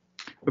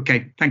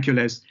 Okay, thank you,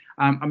 Liz.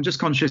 I'm just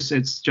conscious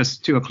it's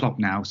just 2:00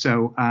 now,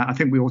 so I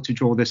think we ought to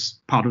draw this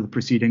part of the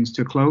proceedings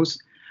to a close.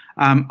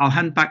 I'll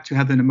hand back to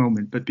Heather in a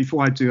moment, but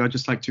before I do, I'd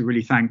just like to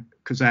really thank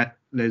Cosette,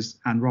 Liz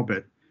and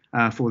Robert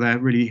for their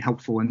really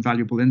helpful and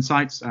valuable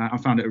insights. I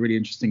found it a really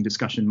interesting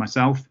discussion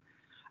myself,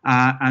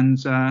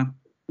 and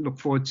look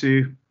forward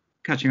to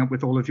catching up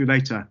with all of you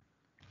later.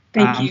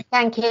 Thank you.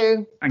 Thank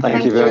you.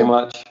 Thank you very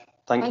much.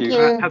 Thank you.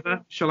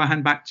 Heather, shall I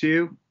hand back to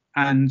you?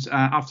 And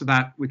after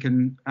that, we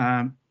can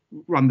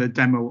run the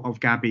demo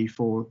of Gabby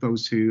for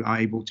those who are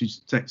able to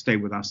stay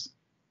with us.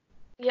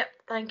 Yep,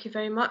 thank you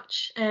very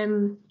much.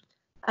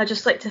 I'd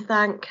just like to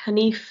thank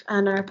Hanif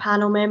and our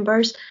panel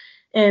members,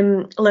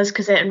 Liz,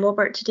 Cosette and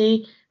Robert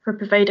today, for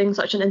providing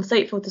such an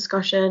insightful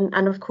discussion,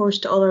 and of course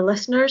to all our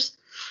listeners.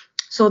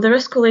 So the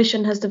Risk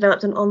Coalition has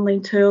developed an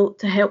online tool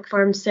to help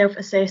firms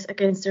self-assess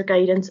against their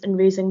guidance in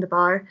raising the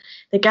bar,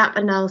 the Gap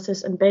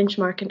Analysis and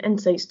Benchmarking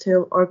Insights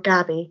Tool, or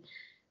GABI.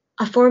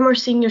 A former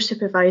senior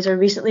supervisor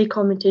recently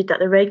commented that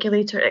the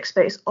regulator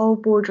expects all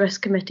board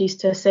risk committees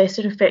to assess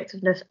their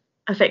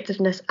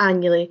effectiveness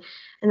annually,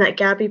 and that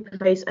GABI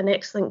provides an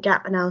excellent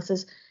gap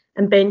analysis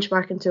and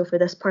benchmarking tool for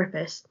this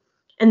purpose.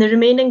 In the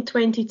remaining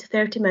 20 to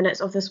 30 minutes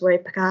of this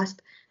webcast,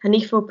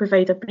 Hanif will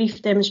provide a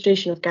brief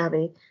demonstration of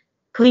GABI.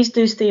 Please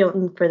do stay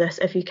on for this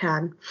if you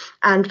can.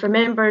 And for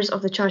members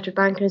of the Chartered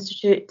Banker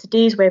Institute,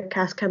 today's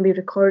webcast can be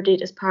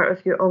recorded as part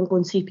of your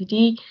ongoing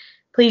CPD.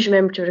 Please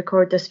remember to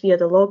record this via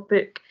the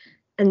logbook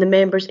in the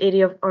members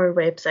area of our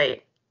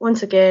website.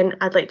 Once again,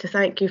 I'd like to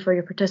thank you for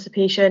your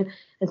participation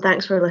and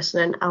thanks for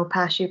listening. I'll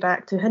pass you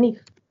back to Hanif.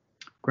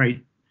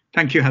 Great.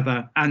 Thank you,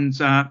 Heather. And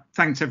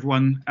thanks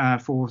everyone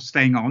for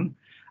staying on.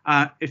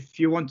 If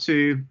you want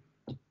to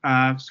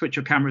switch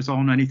your cameras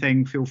on or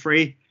anything, feel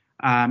free.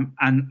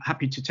 And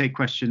happy to take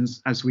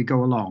questions as we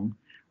go along.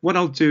 What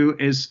I'll do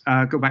is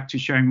go back to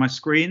sharing my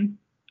screen.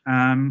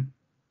 If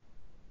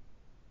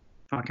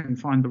I can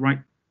find the right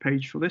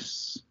page for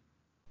this.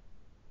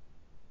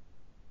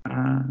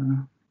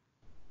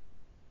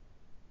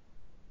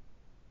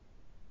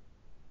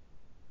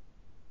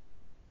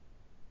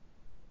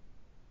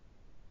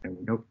 There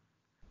we go.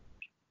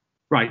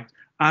 Right.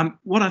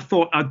 What I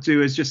thought I'd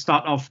do is just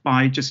start off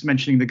by just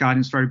mentioning the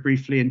guidance very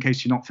briefly in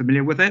case you're not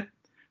familiar with it.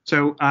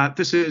 So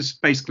this is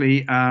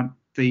basically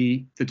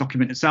the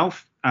document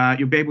itself.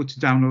 You'll be able to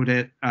download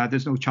it.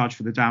 There's no charge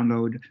for the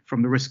download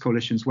from the Risk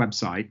Coalition's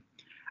website.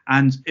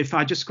 And if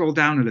I just scroll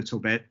down a little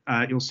bit,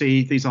 you'll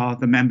see these are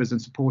the members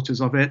and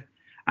supporters of it.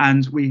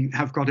 And we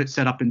have got it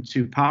set up in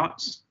two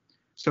parts.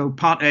 So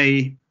part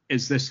A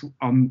is this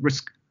on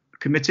risk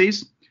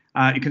committees.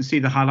 You can see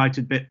the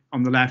highlighted bit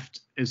on the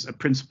left is a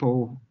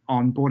principle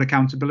on board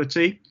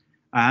accountability.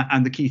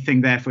 And the key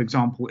thing there, for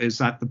example, is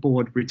that the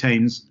board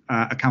retains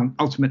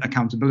ultimate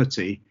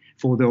accountability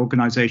for the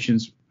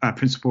organization's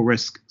principal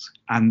risks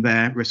and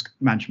their risk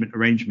management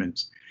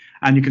arrangements.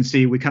 And you can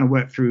see we kind of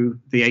work through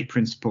the 8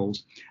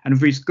 principles. And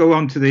if we go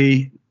on to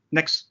the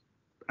next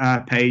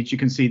page, you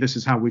can see this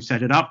is how we've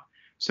set it up.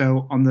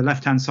 So on the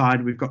left-hand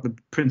side, we've got the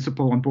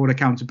principle on board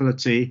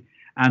accountability.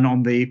 And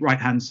on the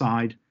right-hand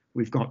side,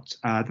 we've got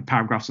the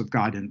paragraphs of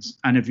guidance.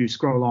 And if you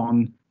scroll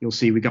on, you'll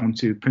see we go on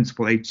to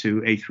principle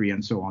A2, A3,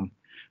 and so on.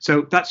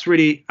 So that's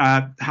really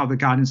how the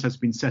guidance has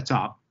been set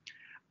up.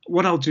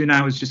 What I'll do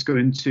now is just go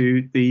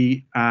into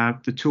the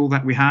tool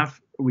that we have.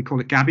 We call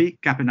it GABI,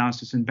 Gap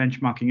Analysis and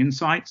Benchmarking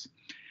Insights.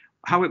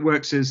 How it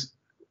works is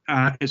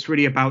it's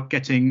really about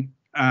getting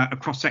a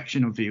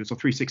cross-section of views or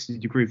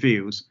 360-degree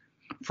views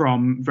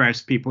from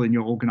various people in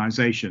your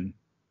organization.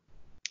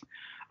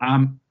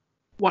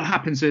 What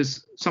happens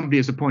is somebody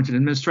is appointed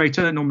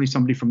administrator, normally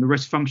somebody from the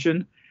risk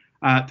function.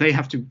 They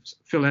have to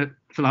fill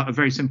out a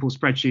very simple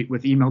spreadsheet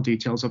with email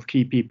details of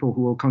key people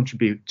who will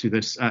contribute to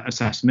this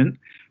assessment.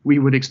 We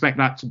would expect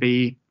that to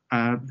be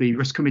the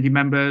risk committee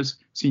members,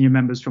 senior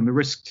members from the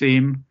risk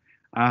team,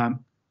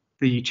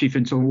 the chief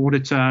internal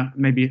auditor,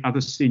 maybe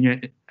other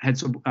senior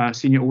heads of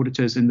senior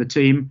auditors in the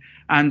team,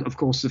 and of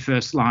course the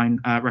first line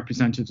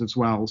representatives as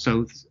well.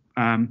 So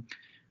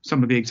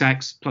some of the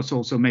execs, plus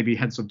also maybe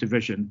heads of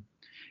division.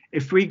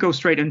 If we go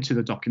straight into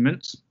the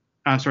documents,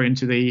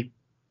 into the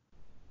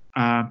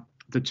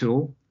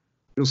tool,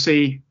 you'll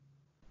see,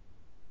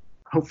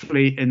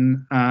 hopefully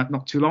in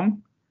not too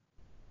long,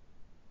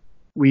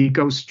 we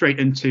go straight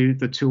into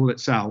the tool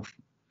itself.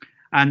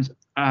 And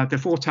the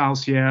 4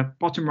 tiles here,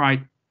 bottom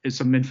right is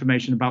some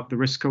information about the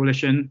Risk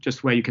Coalition,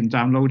 just where you can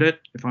download it.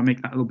 If I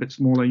make that a little bit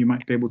smaller, you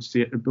might be able to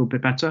see it a little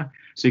bit better.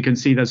 So you can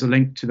see there's a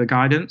link to the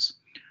guidance.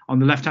 On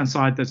the left-hand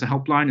side, there's a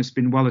helpline. It's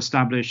been well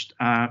established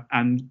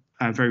and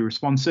very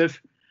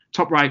responsive.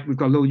 Top right, we've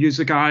got a little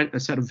user guide, a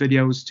set of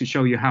videos to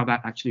show you how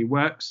that actually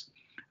works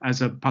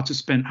as a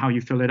participant, how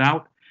you fill it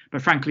out.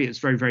 But frankly, it's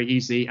very, very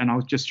easy. And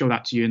I'll just show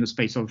that to you in the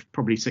space of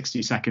probably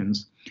 60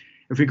 seconds.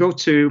 If we go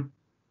to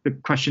the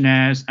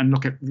questionnaires and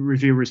look at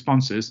review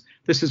responses,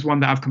 this is one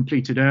that I've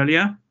completed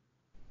earlier.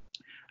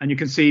 And you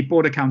can see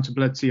board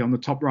accountability on the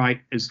top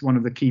right is one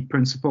of the key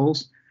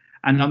principles.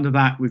 And under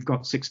that, we've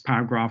got 6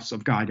 paragraphs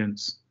of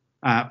guidance,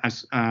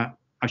 as I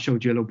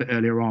showed you a little bit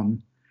earlier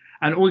on.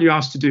 And all you're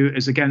asked to do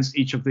is against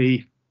each of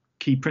the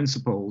key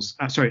principles,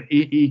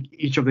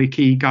 each of the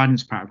key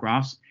guidance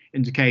paragraphs,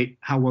 indicate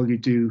how well you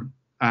do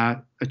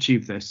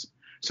achieve this.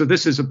 So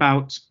this is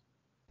about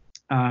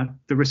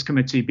the risk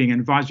committee being an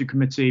advisory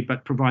committee,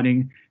 but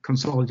providing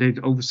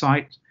consolidated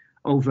oversight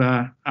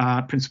over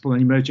principal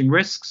and emerging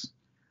risks.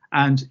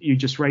 And you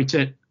just rate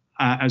it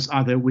as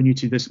either we need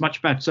to do this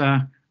much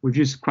better, we've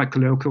used quite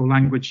colloquial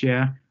language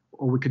here,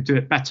 or we could do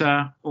it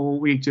better, or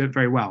we do it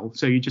very well.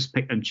 So you just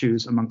pick and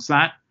choose amongst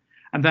that.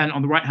 And then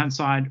on the right-hand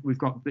side, we've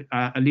got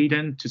a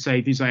lead-in to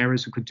say these are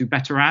areas we could do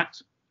better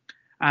at.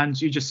 And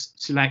you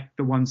just select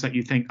the ones that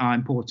you think are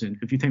important.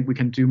 If you think we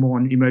can do more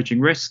on emerging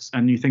risks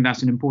and you think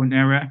that's an important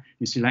area,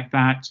 you select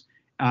that.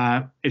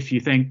 If you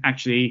think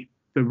actually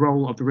the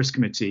role of the risk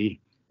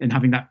committee in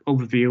having that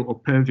overview or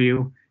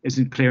purview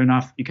isn't clear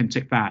enough, you can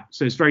tick that.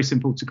 So it's very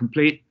simple to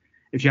complete.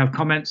 If you have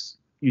comments,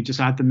 you just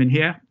add them in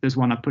here. There's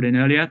one I put in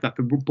earlier that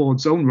the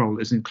board's own role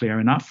isn't clear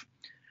enough.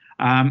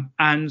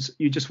 And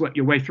you just work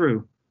your way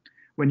through.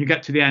 When you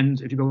get to the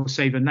end, if you go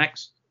save and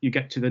next, you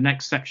get to the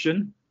next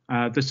section.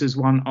 This is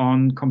one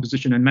on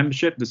composition and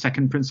membership, the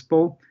second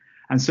principle.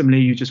 And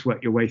similarly, you just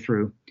work your way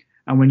through.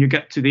 And when you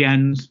get to the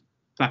end,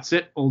 that's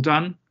it, all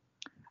done.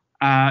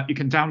 You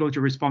can download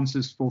your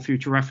responses for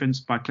future reference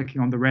by clicking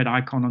on the red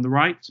icon on the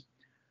right.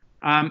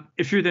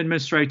 If you're the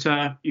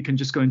administrator, you can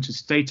just go into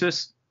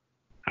status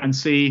and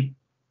see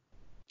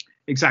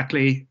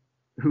exactly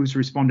who's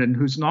responded and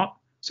who's not.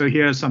 So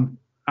here are some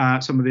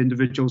of the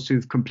individuals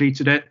who've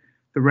completed it.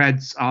 The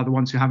reds are the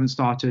ones who haven't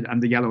started,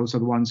 and the yellows are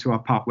the ones who are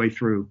partway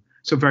through.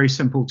 So very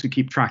simple to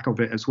keep track of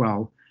it as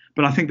well.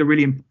 But I think the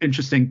really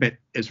interesting bit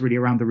is really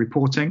around the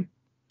reporting,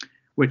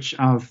 which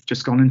I've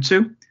just gone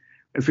into.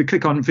 If we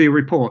click on view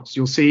reports,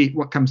 you'll see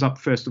what comes up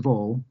first of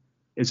all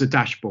is a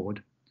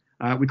dashboard.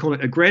 We call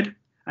it a grid,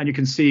 and you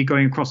can see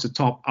going across the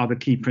top are the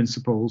key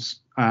principles.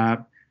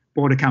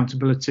 Board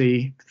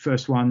accountability,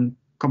 first one,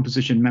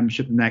 composition,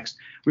 membership, next.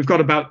 We've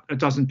got about a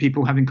dozen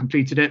people having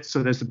completed it,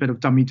 so there's a bit of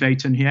dummy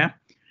data in here.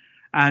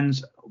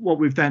 And what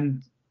we've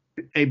then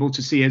able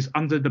to see is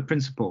under the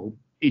principle,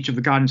 each of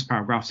the guidance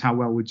paragraphs, how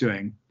well we're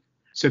doing.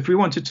 So if we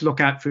wanted to look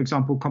at, for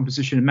example,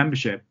 composition and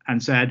membership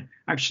and said,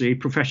 actually,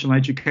 professional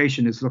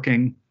education is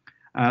looking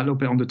a little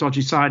bit on the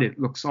dodgy side, it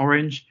looks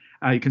orange.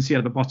 You can see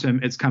at the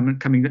bottom, it's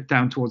coming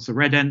down towards the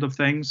red end of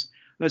things.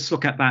 Let's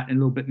look at that in a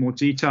little bit more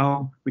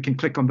detail. We can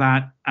click on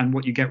that, and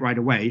what you get right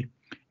away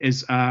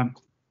is a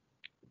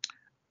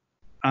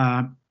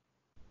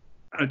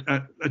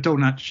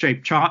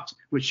donut-shaped chart,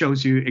 which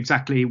shows you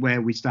exactly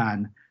where we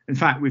stand. In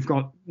fact, we've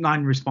got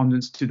 9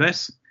 respondents to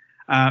this,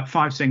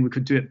 5 saying we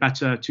could do it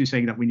better, 2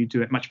 saying that we need to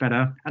do it much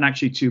better, and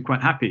actually 2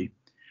 quite happy.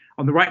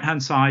 On the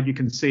right-hand side, you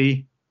can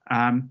see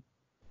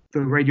the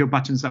radio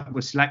buttons that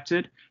were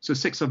selected. So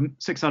 6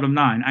 out of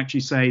 9 actually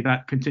say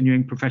that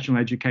continuing professional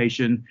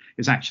education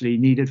is actually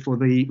needed for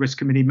the risk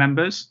committee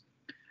members.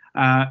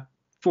 4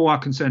 are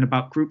concerned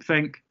about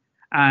groupthink,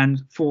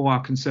 and 4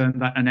 are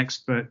concerned that an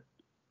expert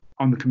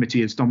on the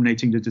committee is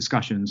dominating the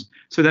discussions.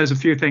 So there's a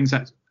few things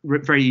that's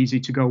very easy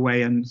to go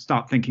away and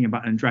start thinking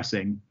about and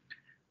addressing.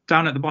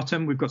 Down at the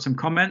bottom, we've got some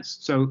comments.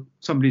 So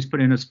somebody's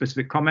put in a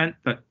specific comment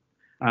that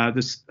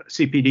this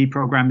CPD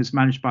program is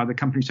managed by the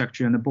company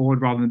secretary and the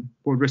board rather than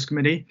board risk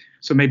committee.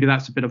 So maybe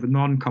that's a bit of a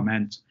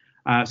non-comment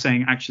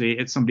saying actually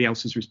it's somebody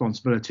else's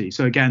responsibility.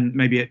 So again,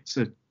 maybe it's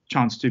a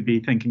chance to be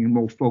thinking in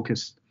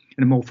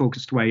a more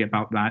focused way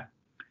about that.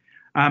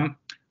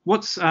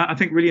 What's I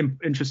think really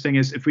interesting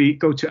is if we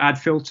go to add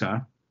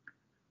filter,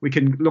 we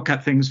can look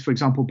at things, for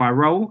example, by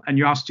role, and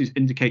you're asked to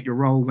indicate your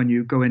role when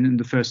you go in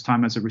the first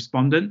time as a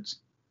respondent.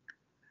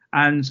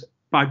 And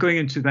by going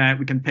into there,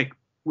 we can pick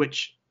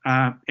which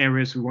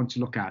areas we want to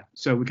look at.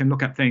 So we can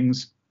look at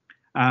things,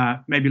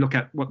 maybe look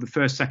at what the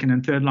first, second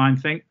and third line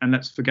think, and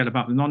let's forget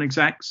about the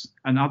non-execs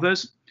and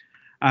others.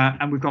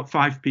 And we've got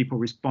 5 people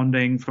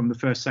responding from the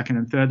first, second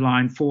and third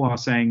line. 4 are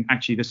saying,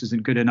 actually, this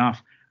isn't good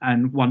enough.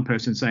 And 1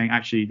 person saying,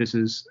 actually, this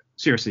is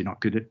seriously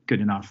not good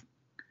enough.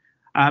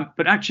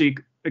 But actually,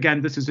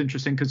 again, this is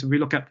interesting because if we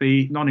look at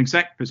the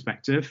non-exec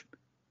perspective,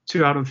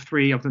 2 out of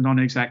 3 of the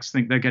non-execs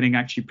think they're getting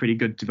actually pretty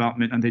good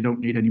development and they don't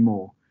need any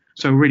more.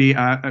 So really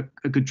a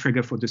good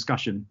trigger for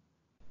discussion.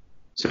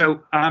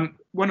 So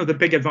one of the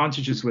big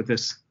advantages with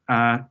this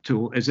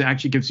tool is it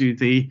actually gives you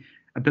the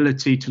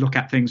ability to look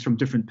at things from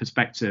different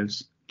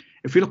perspectives.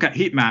 If we look at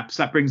heat maps,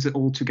 that brings it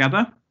all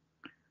together.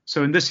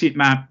 So in this heat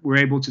map, we're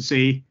able to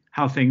see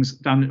how things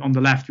done on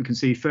the left. We can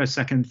see first,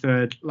 second,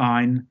 third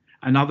line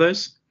and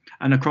others.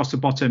 And across the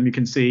bottom, you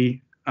can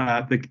see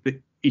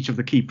each of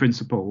the key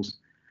principles.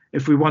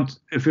 If we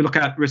look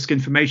at risk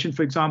information,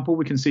 for example,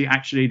 we can see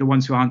actually the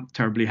ones who aren't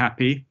terribly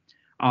happy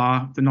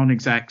are the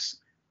non-execs,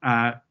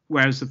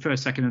 whereas the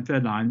first, second and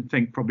third line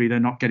think probably they're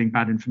not getting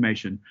bad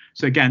information.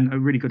 So again, a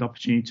really good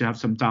opportunity to have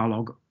some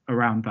dialogue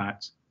around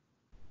that.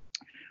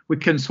 We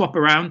can swap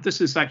around.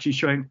 This is actually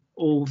showing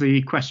all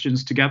the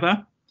questions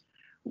together.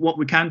 What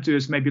we can do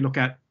is maybe look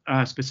at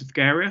a specific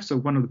area. So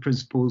one of the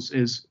principles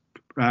is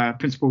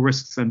principal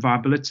risks and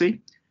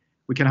viability.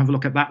 We can have a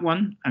look at that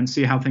one and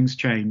see how things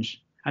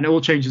change. and it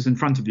all changes in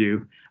front of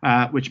you,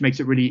 which makes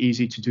it really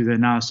easy to do the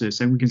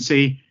analysis. And we can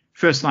see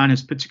first line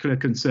has particular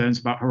concerns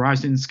about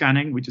horizon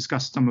scanning. We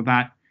discussed some of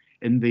that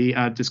in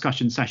the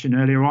discussion session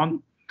earlier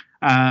on.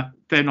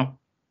 They're not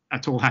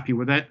at all happy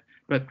with it,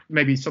 but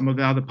maybe some of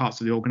the other parts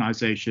of the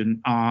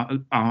organization are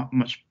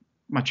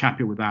much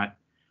happier with that.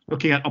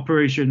 Looking at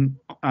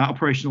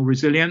operational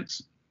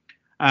resilience,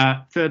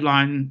 third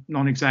line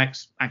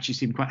non-execs actually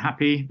seem quite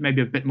happy,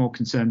 maybe a bit more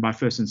concerned by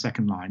first and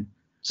second line.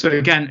 So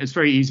again, it's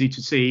very easy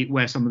to see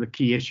where some of the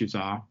key issues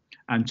are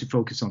and to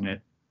focus on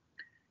it.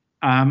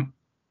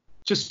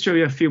 Just to show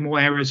you a few more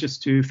areas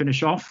just to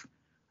finish off.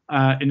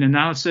 In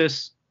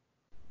analysis,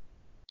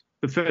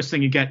 the first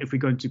thing you get if we're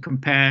going to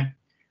compare,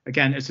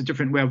 again, it's a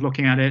different way of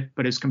looking at it,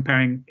 but it's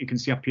comparing, you can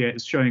see up here,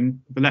 it's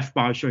showing the left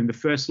bar is showing the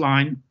first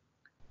line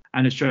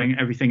and it's showing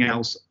everything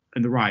else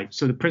in the right.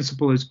 So the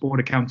principle is board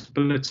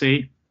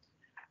accountability.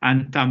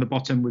 And down the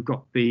bottom, we've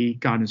got the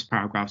guidance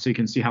paragraph. So you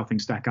can see how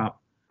things stack up.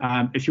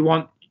 If you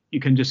want, you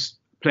can just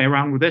play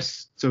around with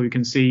this. So you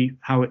can see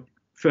how it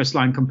first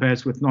line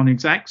compares with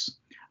non-execs.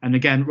 And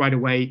again, right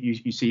away,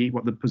 you see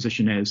what the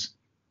position is.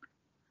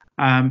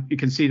 You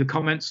can see the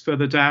comments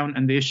further down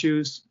and the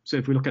issues. So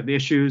if we look at the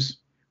issues,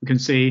 we can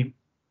see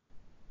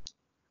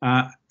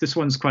this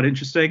one's quite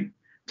interesting.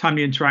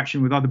 Timely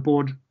interaction with other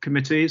board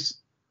committees.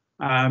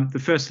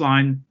 The first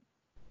line,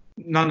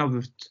 none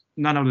of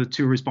the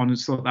two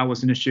respondents thought that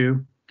was an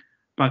issue.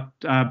 But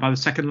by the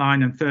second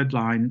line and third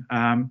line,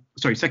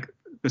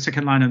 the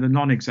second line and the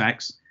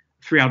non-execs,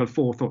 3 out of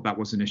 4 thought that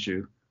was an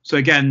issue. So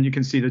again, you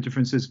can see the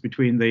differences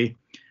between the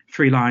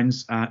 3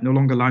 lines, no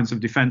longer lines of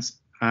defense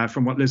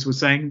from what Liz was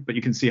saying, but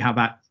you can see how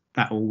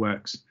that all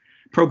works.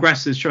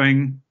 Progress is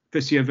showing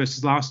this year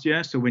versus last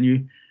year. So when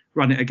you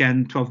run it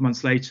again 12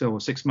 months later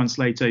or 6 months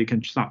later, you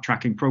can start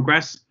tracking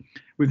progress.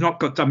 We've not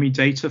got dummy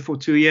data for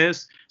 2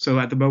 years. So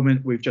at the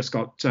moment, we've just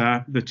got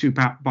the 2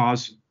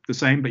 bars the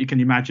same, but you can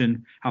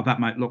imagine how that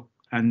might look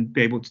and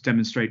be able to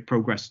demonstrate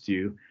progress to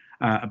you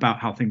about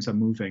how things are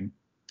moving.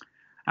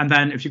 And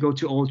then if you go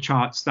to all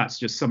charts, that's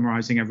just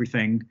summarizing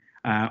everything,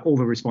 all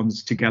the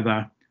respondents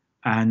together,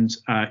 and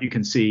you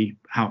can see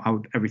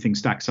how everything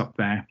stacks up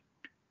there.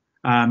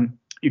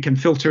 You can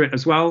filter it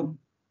as well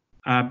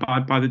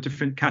by the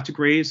different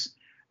categories.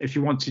 If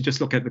you want to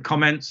just look at the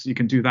comments, you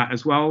can do that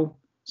as well.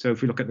 So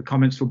if we look at the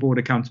comments for board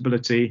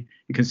accountability,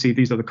 you can see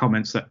these are the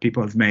comments that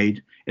people have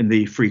made in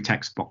the free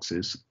text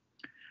boxes.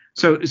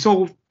 So it's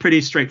all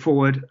pretty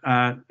straightforward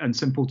and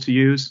simple to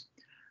use.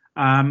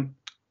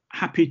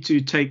 Happy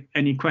to take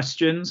any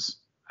questions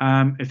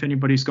if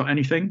anybody's got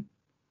anything.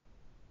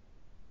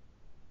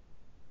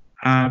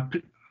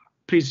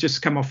 Please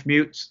just come off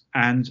mute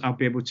and I'll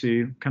be able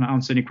to kind of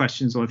answer any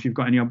questions, or if you've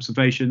got any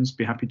observations,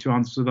 be happy to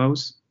answer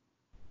those.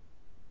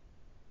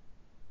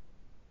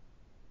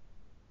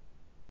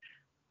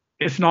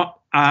 If not,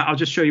 I'll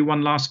just show you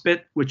one last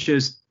bit, which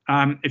is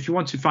if you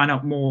want to find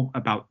out more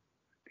about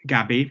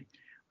Gabi,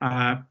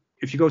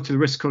 if you go to the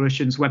Risk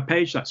Coalition's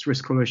webpage, that's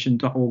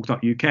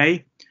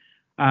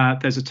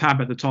riskcoalition.org.uk, there's a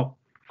tab at the top,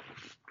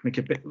 make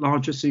it a bit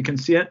larger so you can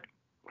see it.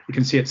 You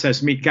can see it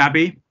says Meet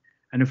Gabi.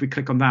 And if we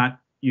click on that,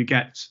 you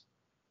get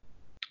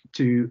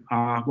to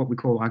what we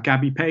call our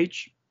Gabi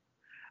page.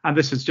 And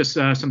this is just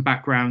some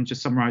background,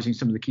 just summarizing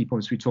some of the key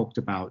points we talked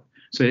about.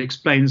 So it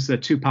explains the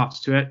 2 parts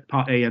to it,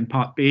 Part A and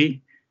Part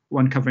B,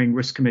 one covering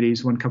risk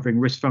committees, one covering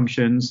risk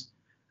functions,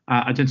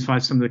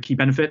 identifies some of the key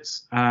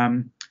benefits.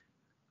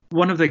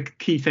 One of the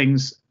key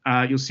things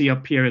you'll see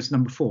up here as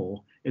number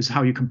 4 is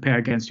how you compare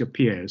against your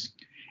peers.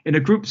 In a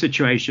group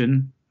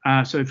situation,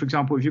 so for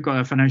example, if you've got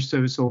a financial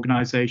service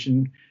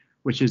organization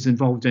which is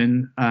involved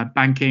in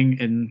banking,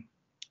 in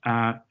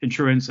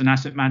insurance and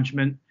asset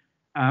management,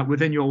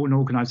 within your own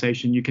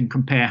organization, you can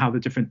compare how the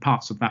different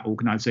parts of that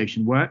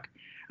organization work.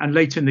 And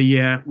later in the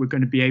year, we're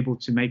going to be able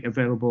to make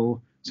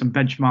available some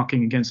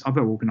benchmarking against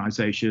other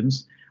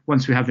organizations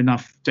once we have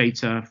enough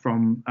data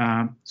from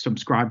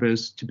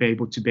subscribers to be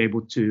able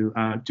to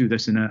do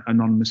this in an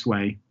anonymous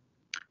way.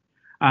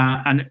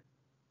 And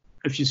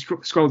if you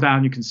scroll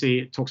down, you can see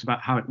it talks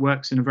about how it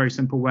works in a very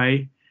simple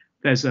way.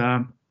 There's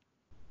a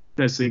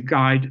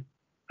guide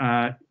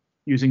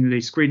using the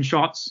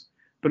screenshots,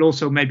 but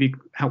also maybe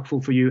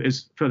helpful for you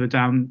is further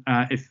down,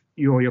 if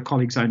you or your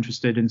colleagues are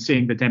interested in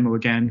seeing the demo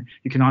again,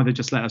 you can either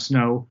just let us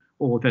know,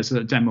 or there's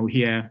a demo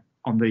here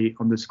on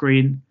the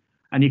screen.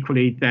 And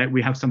equally, there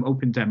we have some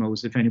open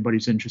demos if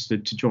anybody's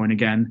interested to join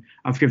again.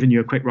 I've given you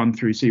a quick run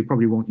through, so you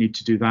probably won't need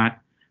to do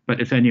that. But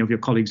if any of your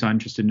colleagues are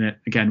interested in it,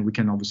 again, we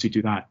can obviously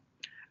do that.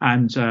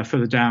 And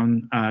further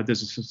down,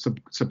 there's a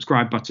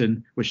subscribe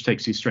button, which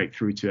takes you straight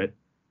through to it.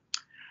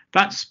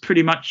 That's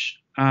pretty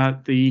much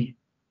the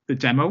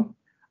demo.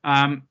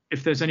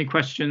 If there's any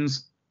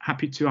questions,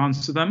 happy to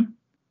answer them.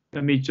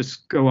 Let me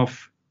just go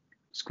off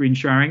screen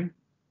sharing.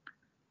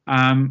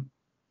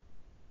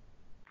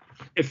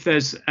 If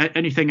there's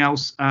anything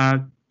else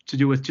to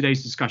do with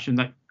today's discussion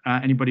that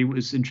anybody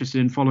was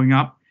interested in following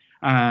up,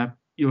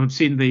 you'll have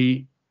seen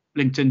the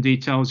LinkedIn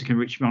details. You can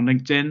reach me on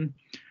LinkedIn.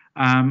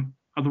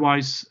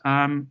 Otherwise,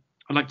 I'd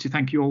like to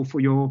thank you all for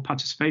your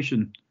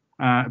participation.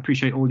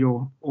 Appreciate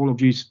all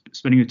of you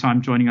spending your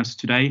time joining us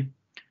today,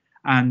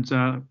 and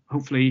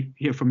hopefully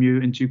hear from you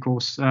in due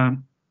course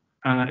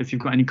if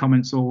you've got any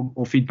comments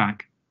or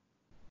feedback.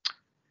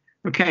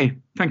 Okay,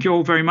 thank you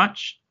all very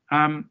much.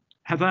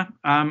 Heather,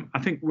 I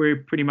think we're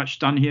pretty much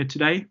done here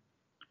today.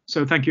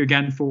 So thank you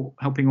again for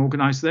helping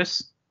organise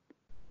this.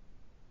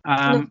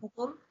 No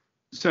problem.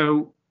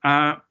 So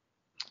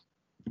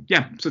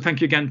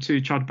thank you again to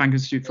Chartered Bank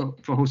Institute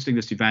for hosting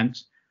this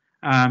event.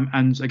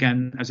 And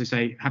again, as I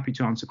say, happy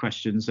to answer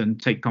questions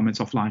and take comments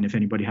offline if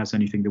anybody has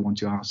anything they want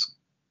to ask.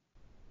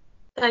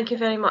 Thank you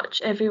very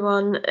much,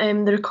 everyone.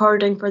 The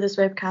recording for this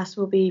webcast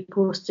will be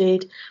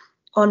posted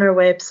on our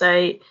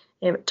website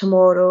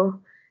tomorrow.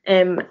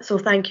 So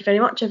thank you very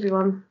much,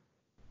 everyone.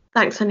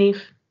 Thanks,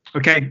 Hanif.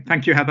 Okay,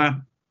 thank you,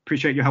 Heather.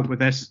 Appreciate your help with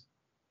this.